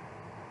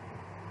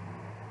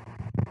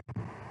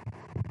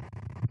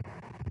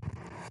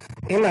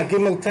 אם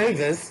הגימל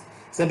טייבס,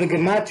 זה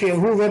בגימטריה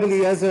הוא רב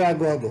אליעזר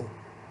הגודל.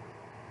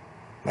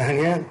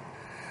 מעניין.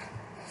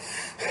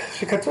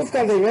 שכתוב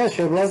כאן נראה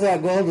שרב אליעזר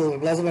הגודל,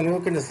 רב אליעזר בן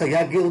הורקנס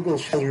היה גלגול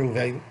של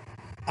ראובן,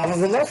 אבל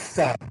זה לא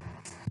סתם.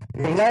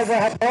 רב אליעזר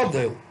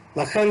הגודל,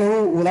 לכן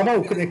למה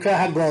הוא נקרא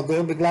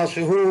הגודל? בגלל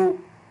שהוא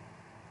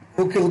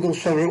גלגול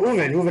של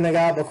ראובן, ראובן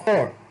היה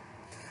הבכור.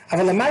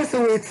 אבל למעשה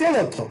הוא הציל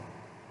אותו,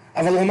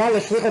 אבל הוא אמר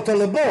לשליך אותו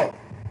לבור.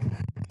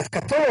 אז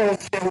כתוב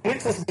שהוא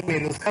נתפס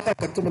במינוס, ככה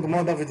כתוב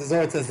בגמרא דוד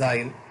זוהר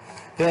זין,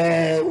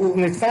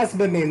 והוא נתפס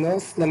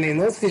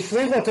למינוס,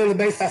 והשליך אותו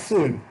לבית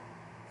אסורים.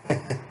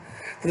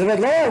 זאת אומרת,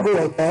 לא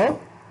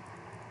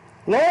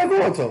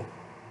הרגו אותו.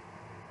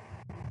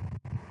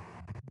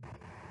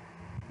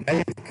 מה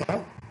יתקע?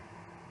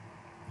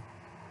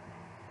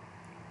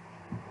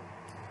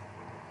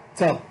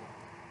 טוב,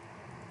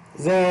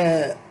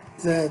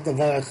 זה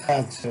דבר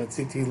אחד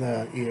שרציתי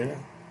להעיר.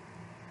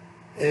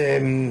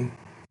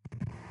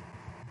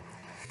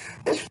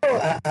 יש פה,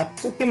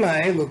 הפסוקים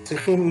האלו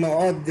צריכים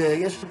מאוד,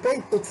 יש הרבה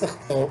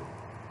תוצאתו.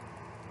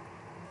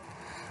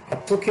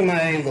 הפסוקים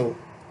האלו,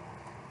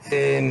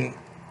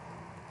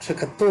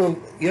 שכתוב,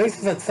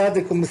 יוסף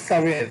הצדיק הוא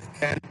מסרב,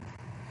 כן?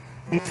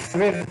 הוא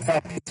מסרב את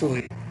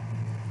הפיתוי.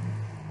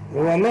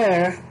 והוא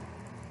אומר,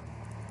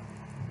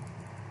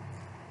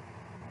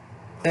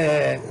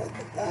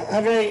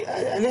 הרי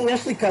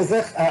יש לי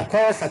כזה,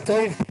 הכורס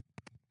הטוב,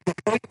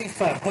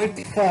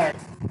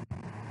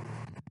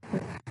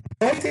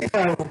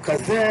 פויטיפר הוא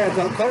כזה,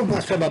 כל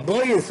מה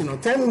שבבויס הוא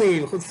נותן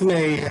לי, חוץ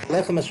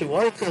מהלחם אשר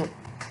אוכל.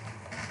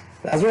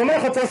 אז הוא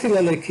אומר חוטוסי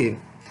לאלוקים.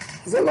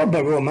 זה לא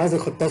ברור, מה זה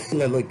חוטוסי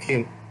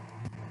לאלוקים?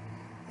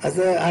 אז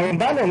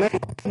הרמב"ן אומר,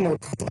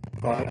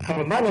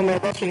 הרמב"ן אומר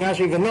לא שנייה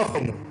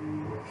שיבנוחנו.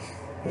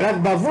 רק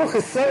בעבור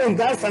חסרים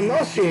דס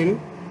אנושים,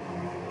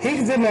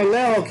 הקדים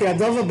עליהו כי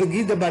הדובר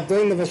בגידה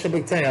בדוינה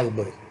ושביתי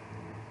בוי.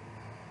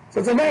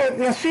 זאת אומרת,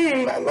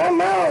 נשים,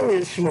 מה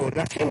ישמעו?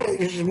 נשים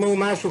ישמעו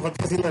משהו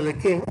חוטוסי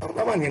לאלוקים,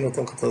 לא מעניין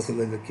אותם חוטוסי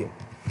לאלוקים.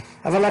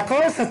 אבל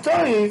הכורס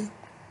הטוב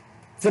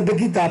זה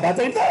בגידה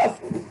בדוינה,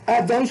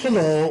 האדון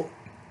שלו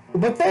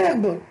הוא בטח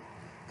בו.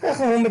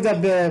 ככה הוא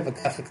מדבר,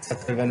 וככה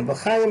קצת רבנו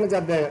בחיים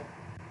מדבר.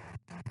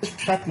 יש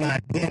פשט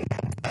מעניין,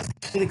 אז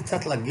יש לי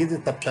קצת להגיד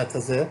את הפשט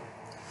הזה,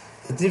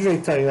 זה דברי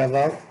תורה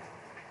אבל.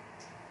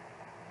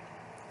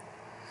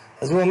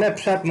 אז הוא אומר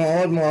פשט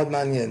מאוד מאוד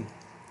מעניין.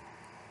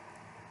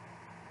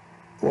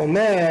 הוא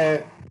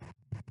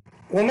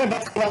אומר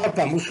בהתחלה עוד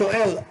פעם, הוא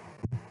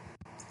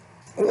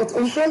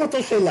שואל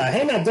אותו שאלה,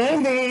 הן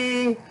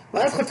אדוני,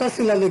 ואז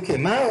חוטוסי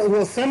לאלוקים, הוא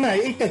עושה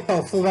מהאיקה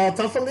תופל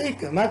והתופל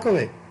איקה, מה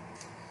קורה?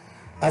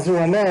 אז הוא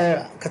אומר,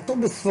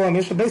 כתוב בספרים,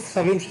 יש הרבה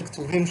ספרים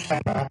שכתובים שם,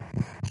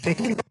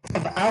 שהיא לא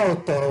טבעה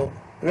אותו,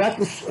 רק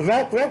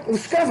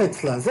לשכב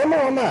אצלה, זה מה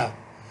הוא אמר.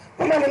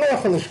 הוא אמר, אני לא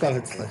יכול לשכב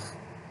אצלך.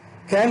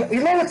 כן? היא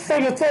לא רצתה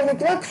יותר,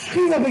 רק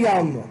שכיבה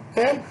ביעלמו,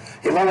 כן?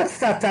 היא לא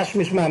רצתה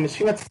תשמיש ממש,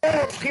 היא רצתה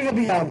שכיבה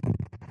ביעלמו.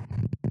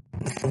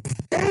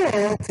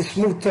 זה,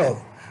 תשמעו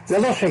טוב, זה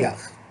לא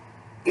שייך.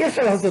 אי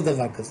אפשר לעשות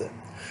דבר כזה.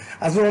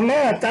 אז הוא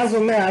אומר, אז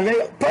הוא אומר, הרי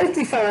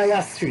פויטיפר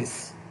היה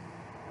סריס.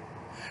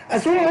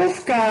 אז הוא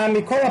מופקע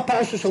מכל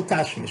הפרשה של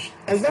תשמיש.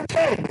 אז זה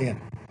קשה בעניין.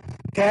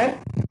 כן?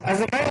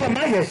 אז אומר לו,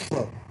 מה יש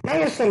לו? מה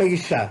יש לו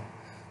לאישה?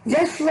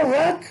 יש לו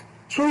רק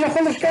שהוא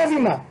יכול לשכב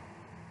עימה,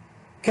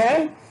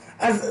 כן?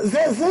 אז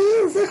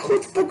זה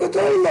חוצפה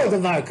גדול לו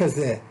דבר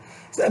כזה.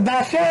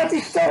 באשר את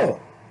אשתו.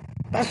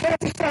 באשר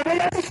את אשתו, אבל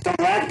את אשתו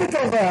רק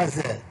בדבר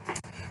הזה.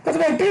 זאת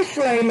אומרת,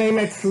 בשלם אם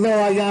אצלו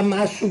היה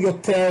משהו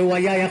יותר, הוא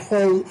היה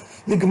יכול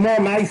לגמור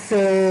מעשה,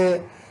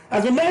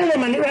 אז הוא אומר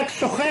להם, אני רק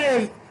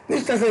שוכב,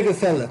 נשתזה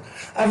גפלת.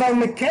 אבל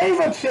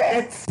מכיוון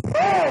שאצלו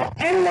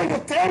אין לו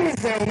יותר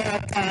מזה, הוא אומר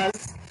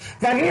הטס,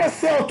 ואני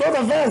אעשה אותו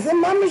דבר, זה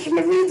ממש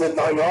מביא את זה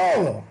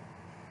דויור.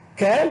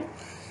 כן?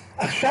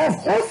 עכשיו,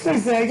 חוץ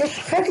מזה, יש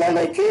חטא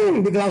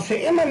לליקים, בגלל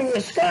שאם אני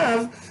אשכב,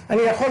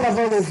 אני יכול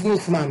לעבור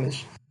לזנוס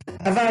ממש.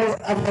 אבל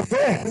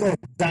זה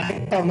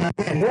כבר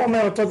מעניין. הוא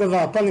אומר אותו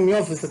דבר, פונים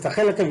יופס, את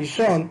החלק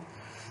הראשון,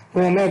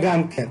 הוא אומר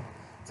גם כן.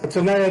 זאת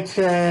אומרת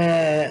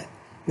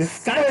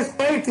נסתרס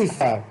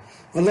פייטיפר,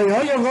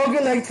 ולא יבוא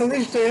גלי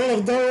צליש תהיה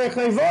דורך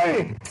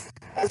לבואים.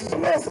 אז הוא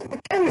אומר, זה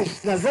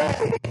בכניש,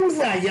 אם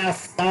זה היה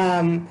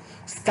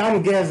סתם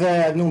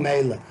גבר, נו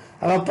מילא.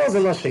 אבל פה זה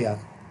לא שייך.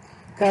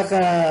 ככה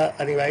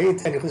אני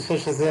ראיתי, אני חושב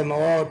שזה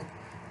מאוד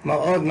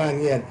מאוד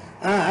מעניין.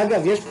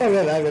 אגב, יש פה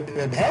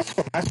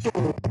בהשל משהו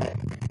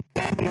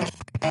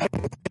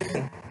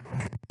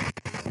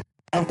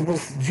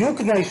אבוס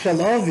דיוקנאי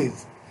של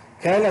אוביב,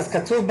 כן, אז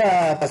כתוב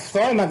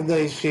בספרים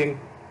הקדושים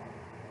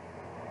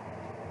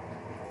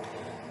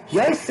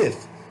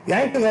יוסף,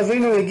 יעקב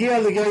אבינו הגיע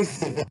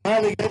ליוסף ואמר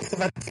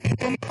ליוסף,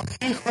 אתם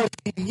אחיך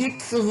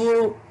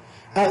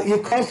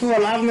יקוסו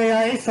על אבני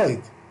האפוד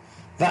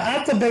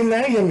ואתה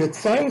ביניהם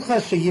רצונך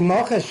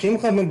שימוך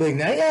שמך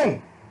מביניהם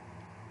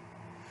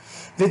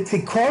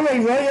ותיקון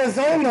רויה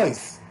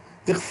זוינוס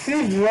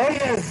דכסיב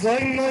רויה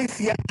זוינוס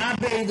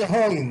יעבד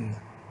הוין.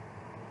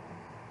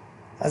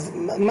 אז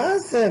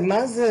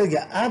מה זה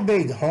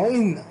יעבד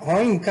הוין?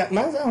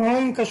 מה זה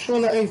הוין קשור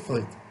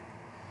לאפוד?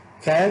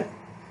 כן?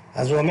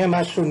 אז הוא אומר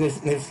משהו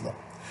נפלא.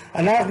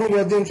 אנחנו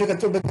יודעים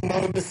שכתוב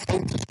בגמרא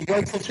בסייסר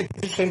שיוסף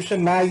שקידש שם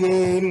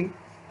שמיים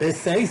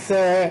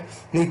בסייסר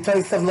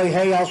ניתוסף לא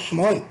היה על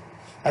שמוי,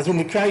 אז הוא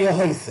נקרא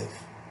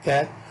יהוסף,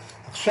 כן?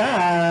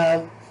 עכשיו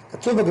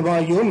כתוב בגמרא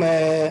יומא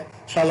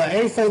שעל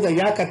האפוד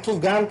היה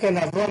כתוב גם כן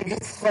אברהם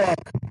יצחק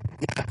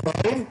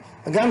יעקב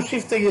וגם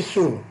שבטי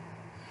ישוב.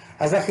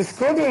 אז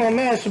החזקונים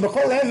אומר שבכל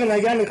אבן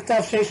היה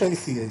נכתב 6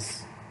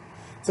 איסייס.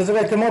 זאת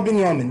אומרת כמו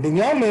בנימין.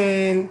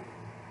 בנימין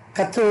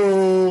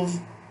כתוב,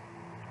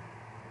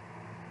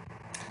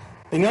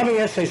 בנימין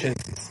יש 6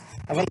 איסייס.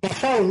 אבל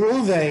למשל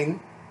ראובן,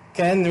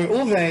 כן,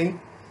 ראובן,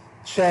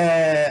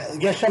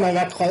 שיש שם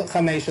רק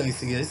 5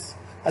 איסייס,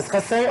 אז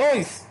חסר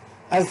אויס.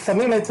 אז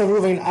שמים את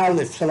ראובן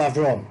א' של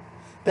אברהם.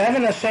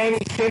 באבן השני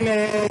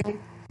שמעון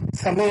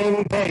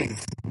שמים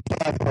בייס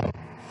של אברהם.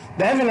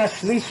 באבן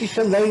השלישי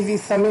של לוי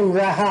שמים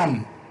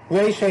רהם,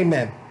 רש"מ.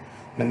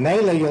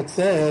 ממילא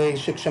יוצא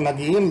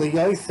שכשמגיעים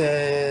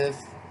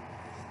ליוסף,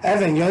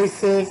 אבן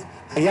יוסף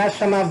היה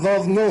שם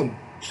וו נון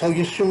של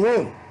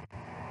ישורון,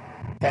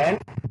 כן?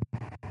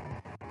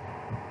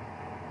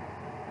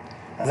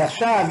 אז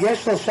עכשיו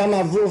יש לו שם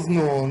וו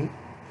נון,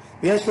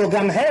 ויש לו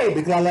גם ה'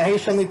 בגלל ה'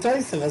 של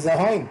ניתוסף, אז זה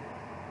הוין.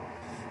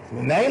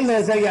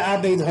 ממילא זה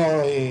יעבד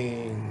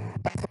הוין.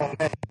 ככה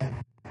אומר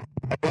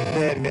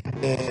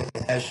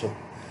בהשל.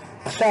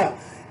 עכשיו,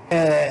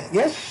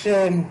 יש,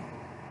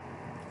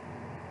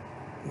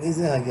 מי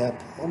זה היה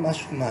פה?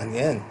 משהו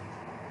מעניין.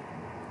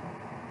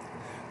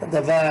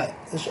 הדבר,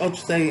 יש עוד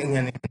 2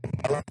 עניינים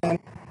לכם,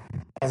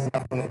 אז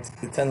אנחנו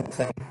ניתן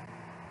לכם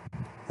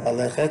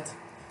ללכת.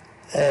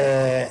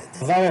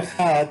 דבר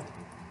אחד,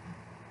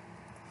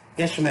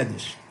 יש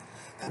מדש.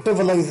 כתוב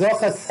ולא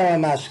יזוכר שר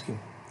המשקים.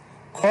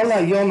 כל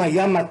היום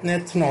היה מתנה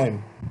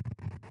תנועים.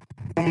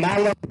 ומה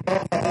לא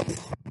באופן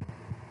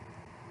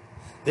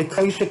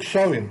וקויש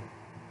קשורים.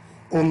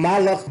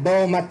 ומלך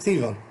בו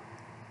מטיבון.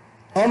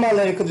 אומר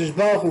לקדוש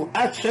ברוך הוא,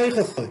 עד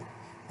שכחו,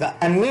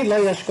 ואני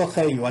לא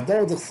ישכחהו.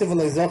 הדור דכסיב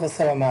ולא יזוכר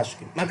שר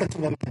המשקים. מה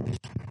כתוב במדש?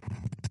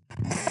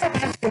 שר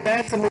המשקים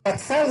בעצם הוא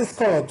רצה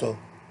לזכור אותו,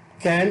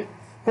 כן?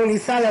 הוא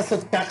ניסה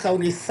לעשות ככה, הוא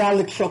ניסה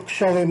לקשור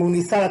קשורים, הוא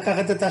ניסה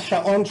לקחת את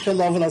השעון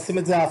שלו ולשים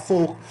את זה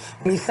הפוך,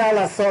 הוא ניסה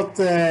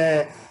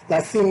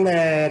לשים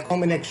כל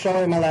מיני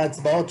קשורים על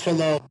האצבעות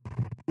שלו.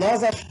 לא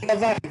עזר שום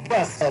דבר, הוא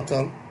עשה אותו.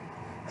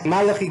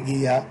 המלך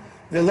הגיע,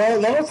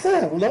 ולא רוצה,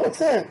 הוא לא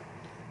רוצה.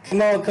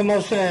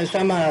 כמו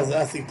ששם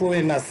הסיפור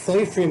עם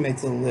הסופרים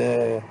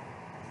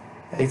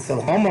אצל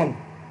הומון,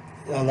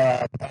 על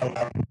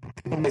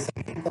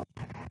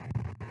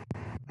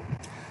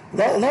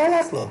לא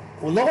הלך לו,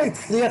 הוא לא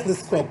הצליח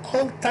לזכור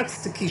כל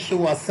טקסטיקי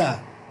שהוא עשה,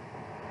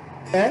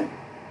 כן?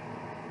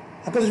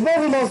 הקדוש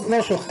ברוך הוא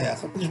לא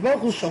שוכח, הקדוש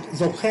ברוך הוא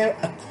זוכר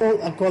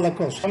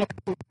הכל. שם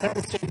כתוב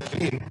 11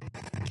 דברים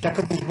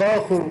שהקדוש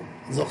ברוך הוא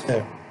זוכר.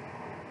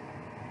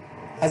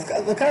 אז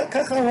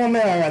ככה הוא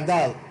אומר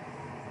הרד"ל,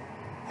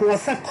 הוא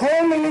עשה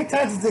כל מיני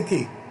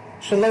תצדיקי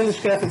שלא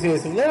לשכח את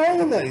יוסף, לא,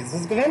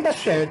 זה גורם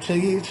בשרת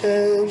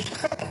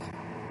ששכח.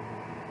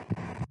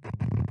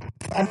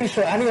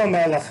 אני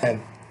אומר לכם,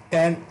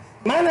 כן?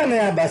 מה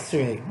נענה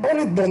הבשרי? בואו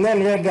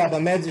נתבונן רגע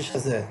במדרש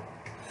הזה.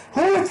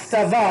 הוא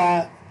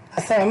הצטווה,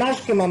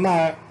 הסרמשקים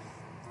אמר,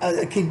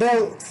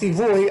 קיבל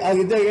ציווי על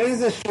ידי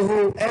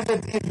איזשהו עבד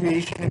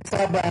עברי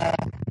שנמצא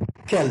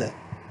בכלא,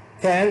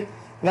 כן?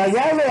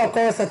 והיה לו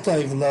הכוס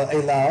הטוב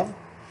אליו,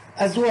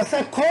 אז הוא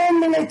עשה כל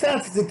מיני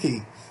תצדיקי,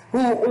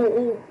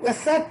 הוא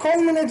עשה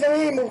כל מיני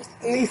דברים, הוא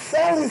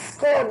ניסה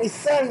לזכור,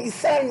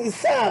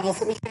 ניסה, אבל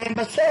זה משלם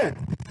בשרת,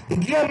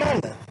 הגיע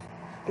מלך.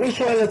 אני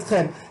שואל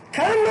אתכם,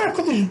 כמה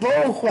הקדוש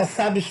ברוך הוא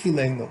עשה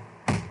בשבילנו?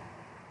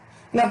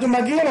 אנחנו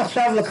מגיעים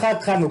עכשיו לחג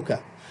חנוכה,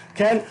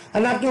 כן?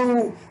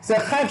 זה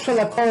חג של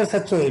הכורס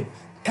הטוב.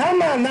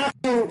 כמה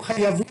אנחנו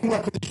חייבים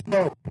לקדוש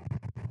ברוך הוא?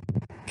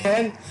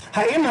 כן?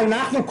 האם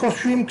אנחנו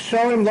קושרים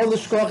קשורים לא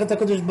לשכוח את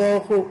הקדוש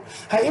ברוך הוא?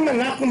 האם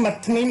אנחנו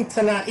מתנים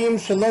תנאים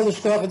שלא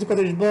לשכוח את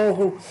הקדוש ברוך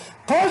הוא?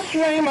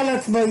 קושרים על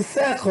עצמו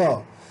יסכו,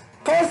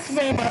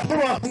 קושרים על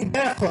רוח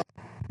ליבך,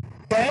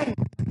 כן?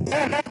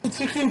 אנחנו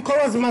צריכים כל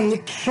הזמן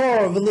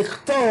לקשור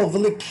ולכתוב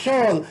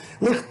ולקשור,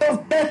 לכתוב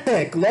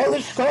פתק, לא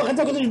לשכוח את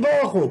הקדוש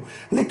ברוך הוא,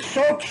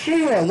 לקשור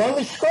קשיר, לא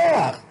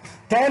לשכוח,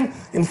 כן?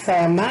 עם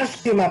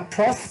סרמשקים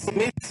הפרוסטי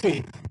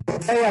מצרי,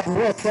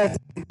 הוא עושה את זה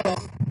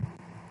מתוך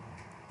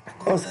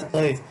כוס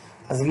הטוב.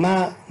 אז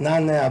מה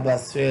נענה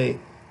הבעשרי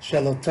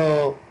של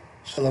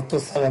אותו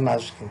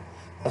סרמשקים?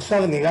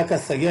 עכשיו אני רק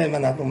אסיים,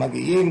 אנחנו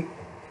מגיעים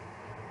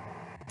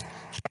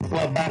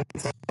שבוע הבא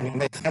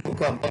מימי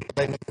חנוכה,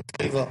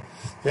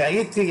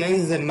 ראיתי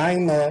איזה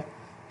מיימר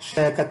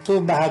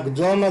שכתוב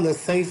בהקדומה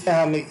לספר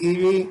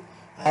המאירי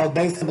על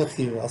בייס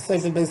הבחיר. על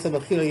ספר בייס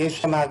הבחיר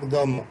יש שם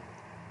הקדומה.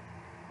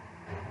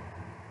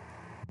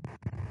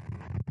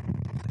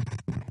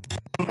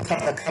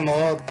 חזקה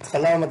מאוד,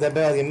 בהתחלה הוא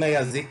מדבר על ימי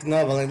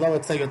הזקנה, אבל אני לא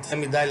רוצה יותר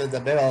מדי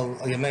לדבר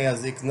על ימי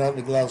הזקנה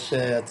בגלל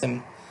שאתם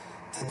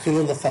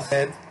תתחילו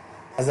לפחד,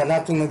 אז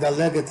אנחנו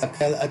נדלג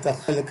את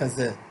החלק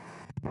הזה.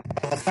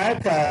 אחר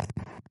כך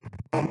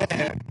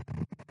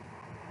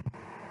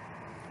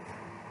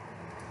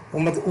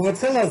הוא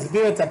רוצה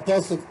להסביר את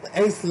הפסוק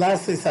אייס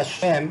לאסיס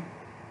השם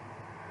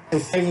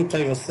הפרו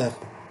תירוסך.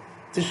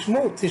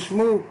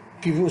 תשמעו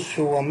פירוש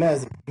שהוא אומר,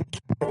 זה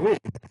פירוש ברור,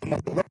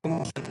 זה לא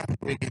כמו שאנחנו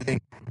רגילים.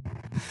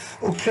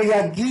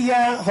 וכשיגיע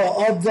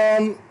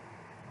האדם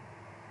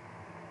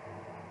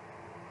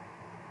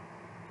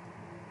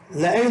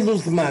לאילו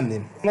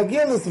זמנים, הוא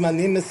מגיע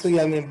לזמנים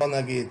מסוימים, בוא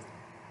נגיד,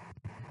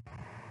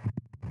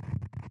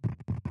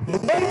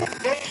 ולא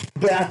יש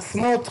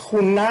בעצמו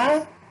תכונה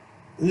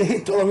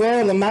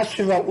להתעורר למה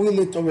שראוי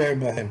להתעורר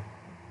בהם.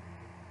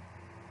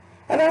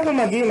 אנחנו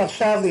מגיעים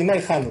עכשיו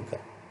לימי חנוכה,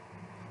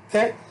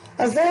 כן?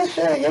 אז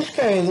יש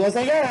כאלו, אז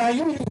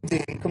היו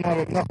יהודים, כמו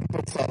נחמן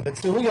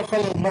פרצוביץ, והוא יכול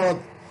ללמוד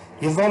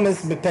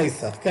יבומס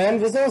בפסח, כן?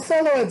 וזה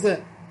עושה לו את זה.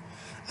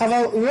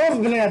 אבל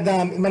רוב בני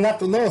אדם, אם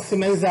אנחנו לא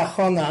עושים איזה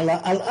הכונה,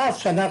 על אף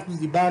שאנחנו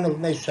דיברנו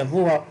לפני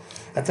שבוע,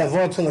 את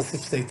הוורד של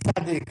הספסי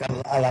צדיק,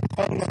 על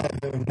הכונה,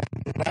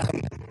 ונחם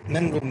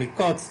מנגו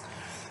מקוץ,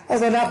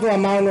 אז אנחנו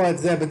אמרנו את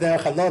זה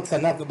בדרך הלוץ,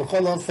 אנחנו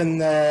בכל אופן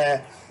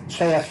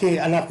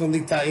שייכי, אנחנו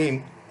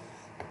ליטאים.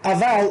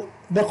 אבל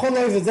בכל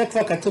אופן, וזה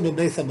כבר כתוב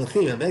בבייס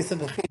הבחיר, בייס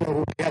הבחיר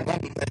הוא היה גם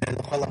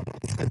לכל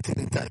הפרס חצי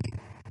ליטאי,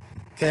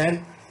 כן?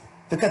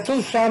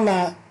 וכתוב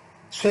שמה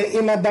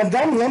שאם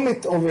הבן לא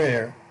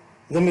מתעורר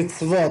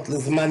למצוות,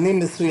 לזמנים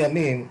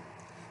מסוימים,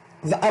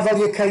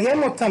 אבל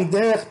יקיים אותם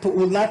דרך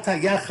פעולת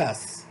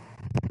היחס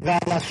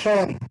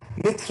והלשון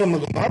מצווה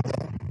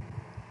מלומדה,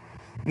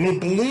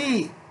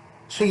 מבלי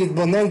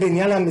שיתבונן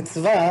בעניין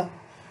המצווה,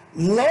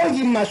 לא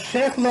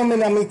יימשך לו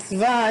מן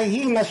המצווה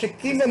ההיא מה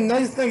שכיוון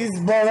נויסטר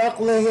יסבורך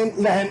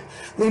להם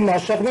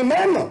להימשך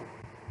ממנו.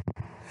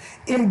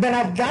 אם בן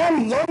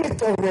אדם לא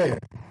מתעורר,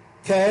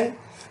 כן?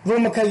 והוא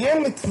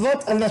מקיים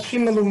מצוות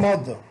אנשים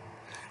מלומדו,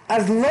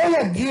 אז לא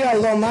יגיע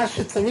לו מה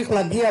שצריך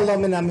להגיע לו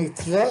מן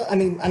המצווה.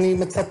 אני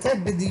מצטט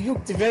בדיוק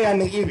דברי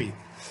המאירי,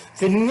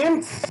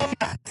 ונמצא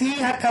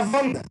מחטיא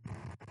הכוונה.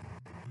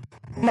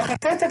 הוא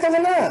מחטא את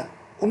הכוונה,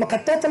 הוא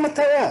מחטא את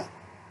המטרה.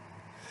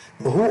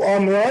 והוא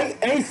אומרוי,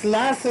 אייס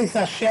לאסיס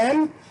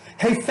השם,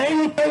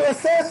 הפרו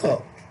תורסךו.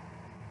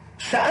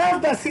 שאף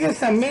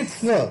בעשיית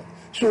המצווה,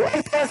 שהוא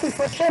אייס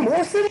לאסיס השם, הוא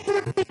עושה את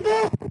זה,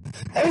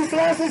 אייס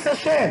לאסיס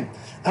השם.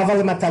 אבל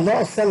אם אתה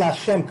לא עושה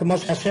להשם כמו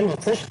שהשם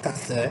רוצה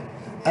שתעשה,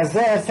 אז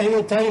זה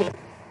הפרו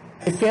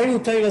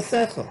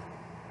תורסךו.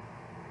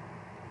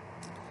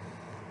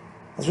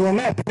 אז הוא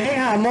אומר, בני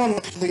ההמון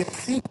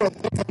שיפסיקו את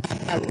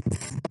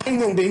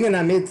המצווה, בעניין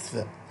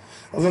המצווה,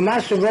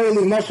 ומה שראוי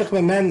להימשך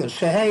ממנו,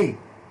 שהם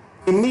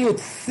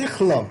במיות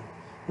שכלם,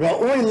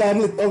 ראוי להם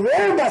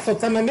להתעורר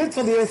בעשותם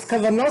המצווה, יש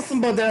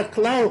כוונוסם בו דרך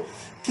כלל,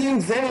 כי אם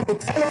זה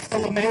מוטל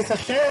אצלו מעץ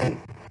השם,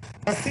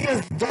 עשייס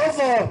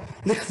דובר,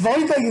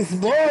 לכבוד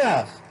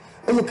היסבורך,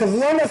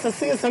 ולכוונוס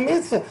עשייס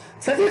המצווה,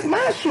 צריך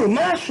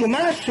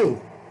משהו.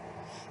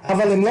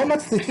 אבל הם לא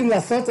מצליחים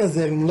לעשות את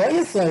זה, הם לא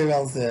יסער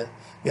על זה,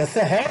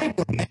 יעשה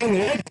הרגל,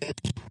 מעין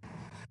רגש,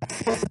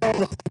 עשייס דובר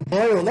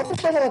לכבוד, הוא לא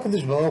חושב על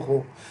הקדוש ברוך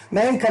הוא,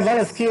 מעין כוון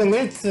עסקיר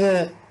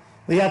מצווה,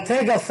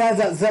 ויתג עשה את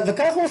זה,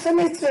 וככה הוא עושה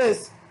מצווה.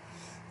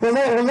 הוא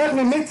הולך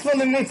ממצווה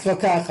למצווה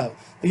ככה.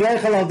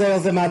 ויחל על דרך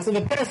זה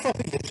מצווה, ופסח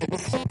יש,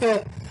 שבסופר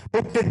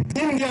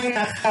ובדמיון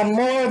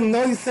החמור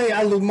נויסי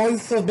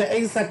אלומויסו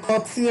בעיס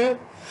הקוציר,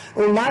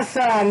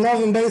 ומסה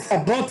הנובן בעיס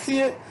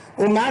הבוציר,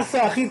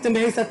 ומסה החיתם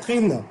בעיס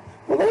התחינו.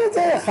 הוא לא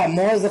יודע,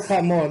 חמור זה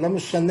חמור, לא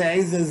משנה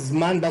איזה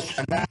זמן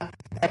בשנה,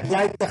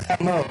 הבלייט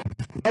החמור.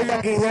 לא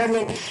יגיד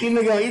לנו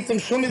שינו יראיתם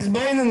שום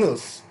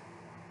הזבויננוס,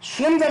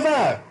 שום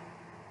דבר.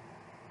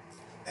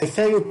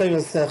 הפרו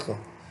פרסכו,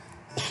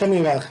 השם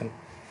ירחם.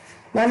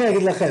 מה אני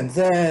אגיד לכם,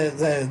 זה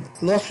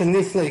לא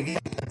שנפלא הגיע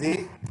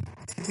לידי,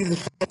 רציתי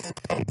לשאול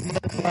אתכם,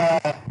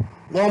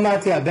 לא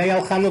אמרתי הרבה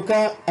על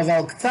חנוכה,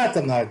 אבל קצת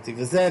אמרתי,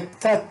 וזה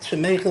קצת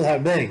שמייכל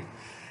הרבה.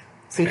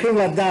 צריכים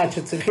לדעת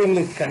שצריכים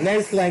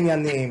להתכנס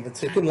לעניינים,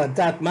 וצריכים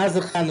לדעת מה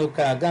זה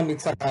חנוכה, גם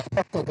מצד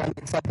האחותו, גם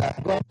מצד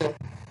האגודו,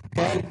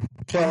 כן?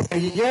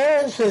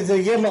 שזה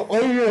יהיה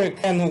מאויר,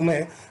 כן,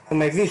 הוא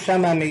מביא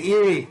שם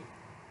מאירי,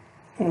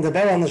 הוא מדבר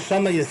על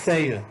נשמה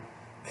יסייר,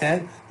 כן?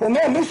 הוא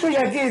אומר,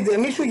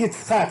 מישהו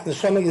יצחק,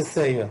 נשמה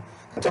יסייר.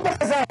 כתוב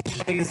בחז"ל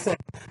נשמה יסייר.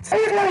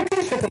 צריך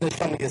להרגיש את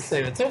הנשמה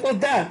יסייר, צריך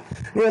לדעת.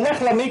 אני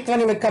הולך למקווה,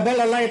 אני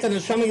מקבל עליי את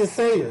הנשמה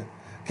יסייר,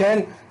 כן?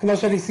 כמו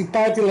שאני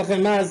סיפרתי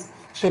לכם אז,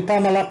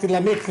 שפעם הלכתי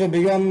למקווה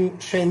ביום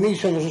שני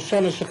של ראש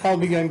השנה שחל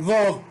ביום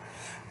ווב,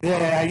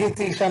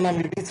 והייתי שם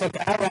מביצות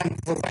ארן,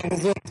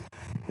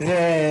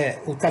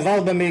 והוא טבל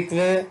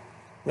במקווה,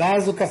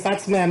 ואז הוא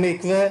קפץ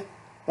מהמקווה,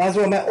 ואז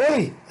הוא אומר,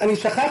 אוי, אני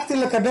שכחתי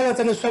לקבל את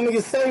הנשמה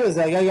יסייר,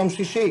 זה היה יום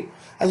שישי.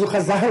 אז הוא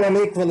חזר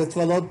למקווה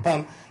לטבל עוד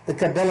פעם,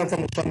 לקבל את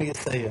הנשמה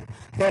יסייר.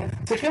 כן?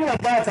 צריכים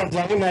לדעת,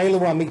 הדברים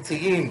האלו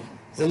האמיתיים,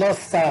 זה לא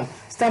סתם.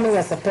 סתם אני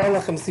אספר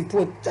לכם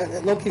סיפור,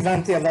 לא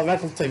כיוונתי, אבל רק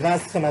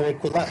לטובת, הרי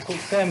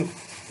כולכם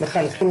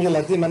מחנכים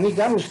ילדים, אני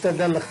גם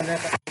משתדל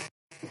לחנך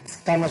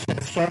כמה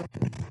שאפשר,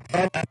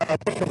 כן, אבל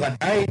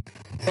בוודאי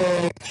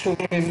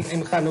קשורים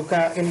עם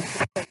חנוכה,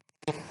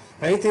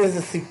 ראיתי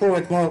איזה סיפור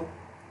אתמול,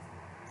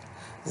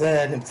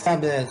 זה נמצא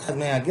באחד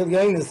מהגיל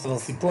יוינס, אבל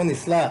סיפור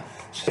נפלא,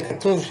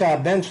 שכתוב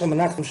שהבן של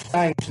מנחם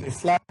שטיין,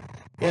 שנפלא,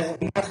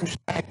 מנחם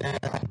שטיין,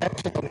 הבן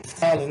שלו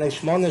נפטר לפני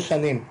 8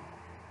 שנים,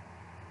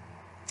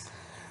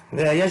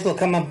 ויש לו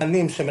כמה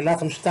בנים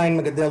שמנחם שטיין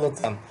מגדל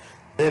אותם.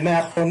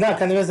 ומאחרונה,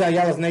 כנראה זה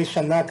היה לפני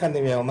שנה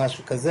כנראה, או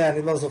משהו כזה,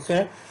 אני לא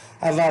זוכר,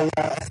 אבל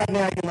אחד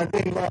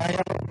מהילדים לא היה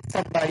לו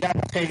קצת בעיה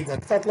בחיידר,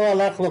 קצת לא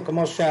הלך לו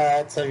כמו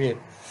שצריך.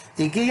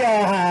 הגיע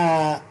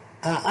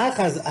האח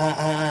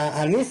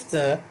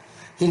הנפטר,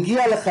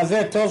 הגיע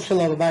לחבר טוב שלו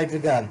בבית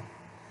וגן.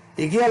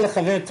 הגיע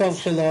לחבר טוב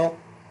שלו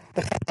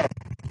בחלום.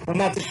 הוא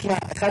אמר, תשמע,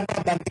 אחד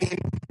מהבנים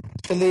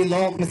שלי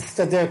לא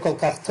מסתדר כל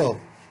כך טוב.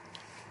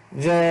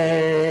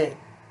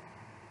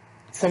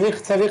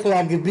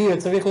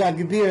 צריך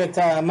להגביר את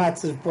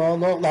המצב פה,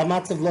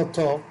 המצב לא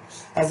טוב.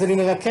 אז אני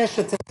מבקש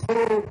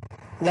שתלכו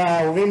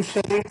להורים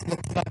שלי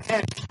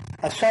ותבקש,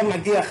 עכשיו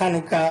מגיע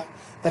חנוכה,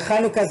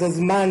 וחנוכה זה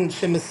זמן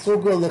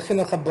שמסוגל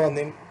לחינוך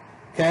הבונים,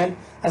 כן?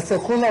 אז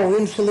תלכו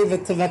להורים שלי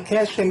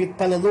ותבקש שהם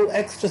יתפללו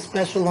extra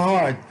special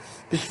hard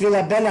בשביל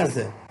הבן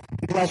הזה,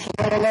 בגלל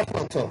שלא הולך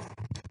לא טוב.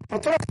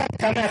 אותו אחד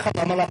קם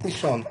מהחלום, הלך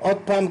לישון, עוד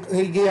פעם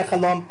הגיע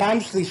חלום,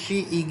 פעם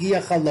שלישי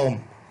הגיע חלום.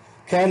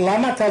 כן,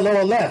 למה אתה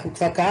לא הולך? הוא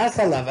כבר כעס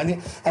עליו.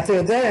 אתה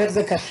יודע איך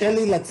זה קשה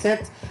לי לצאת,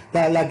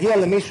 להגיע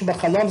למישהו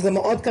בחלום? זה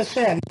מאוד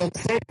קשה. אני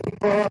יוצא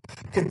פה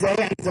כדי,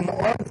 זה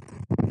מאוד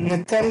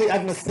נתן לי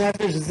עד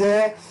מסנפש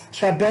זה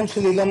שהבן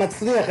שלי לא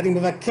מצליח. אני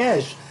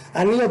מבקש.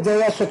 אני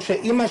יודע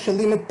שכשאימא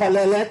שלי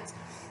מתפללת,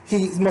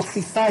 היא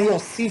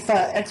הוסיפה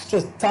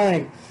extra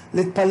time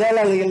להתפלל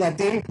על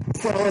ילדים,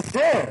 זה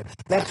עוזר.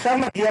 ועכשיו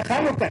מגיע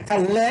חנוכה,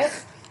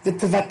 תלך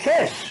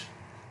ותבקש.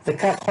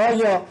 וכך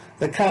הולו,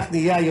 וכך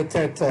נהיה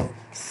יותר טוב.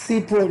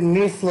 סיפור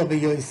נפלא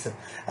ביוסף.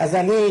 אז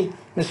אני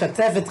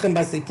משתף אתכם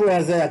בסיפור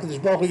הזה, הקדוש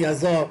ברוך הוא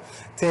יעזור,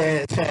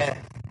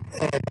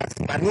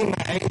 שבזמנים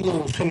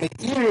האלו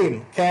שמאירים,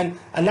 כן,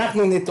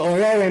 אנחנו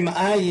נתעורר עם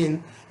עין,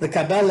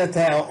 לקבל את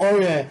האור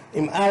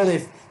עם א'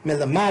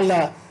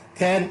 מלמעלה,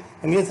 כן,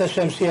 אם יצא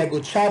שם שיהיה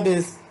גוד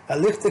שבס,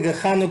 הליכתג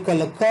חנוכה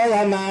לכל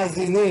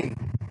המאזינים.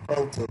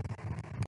 כל טוב.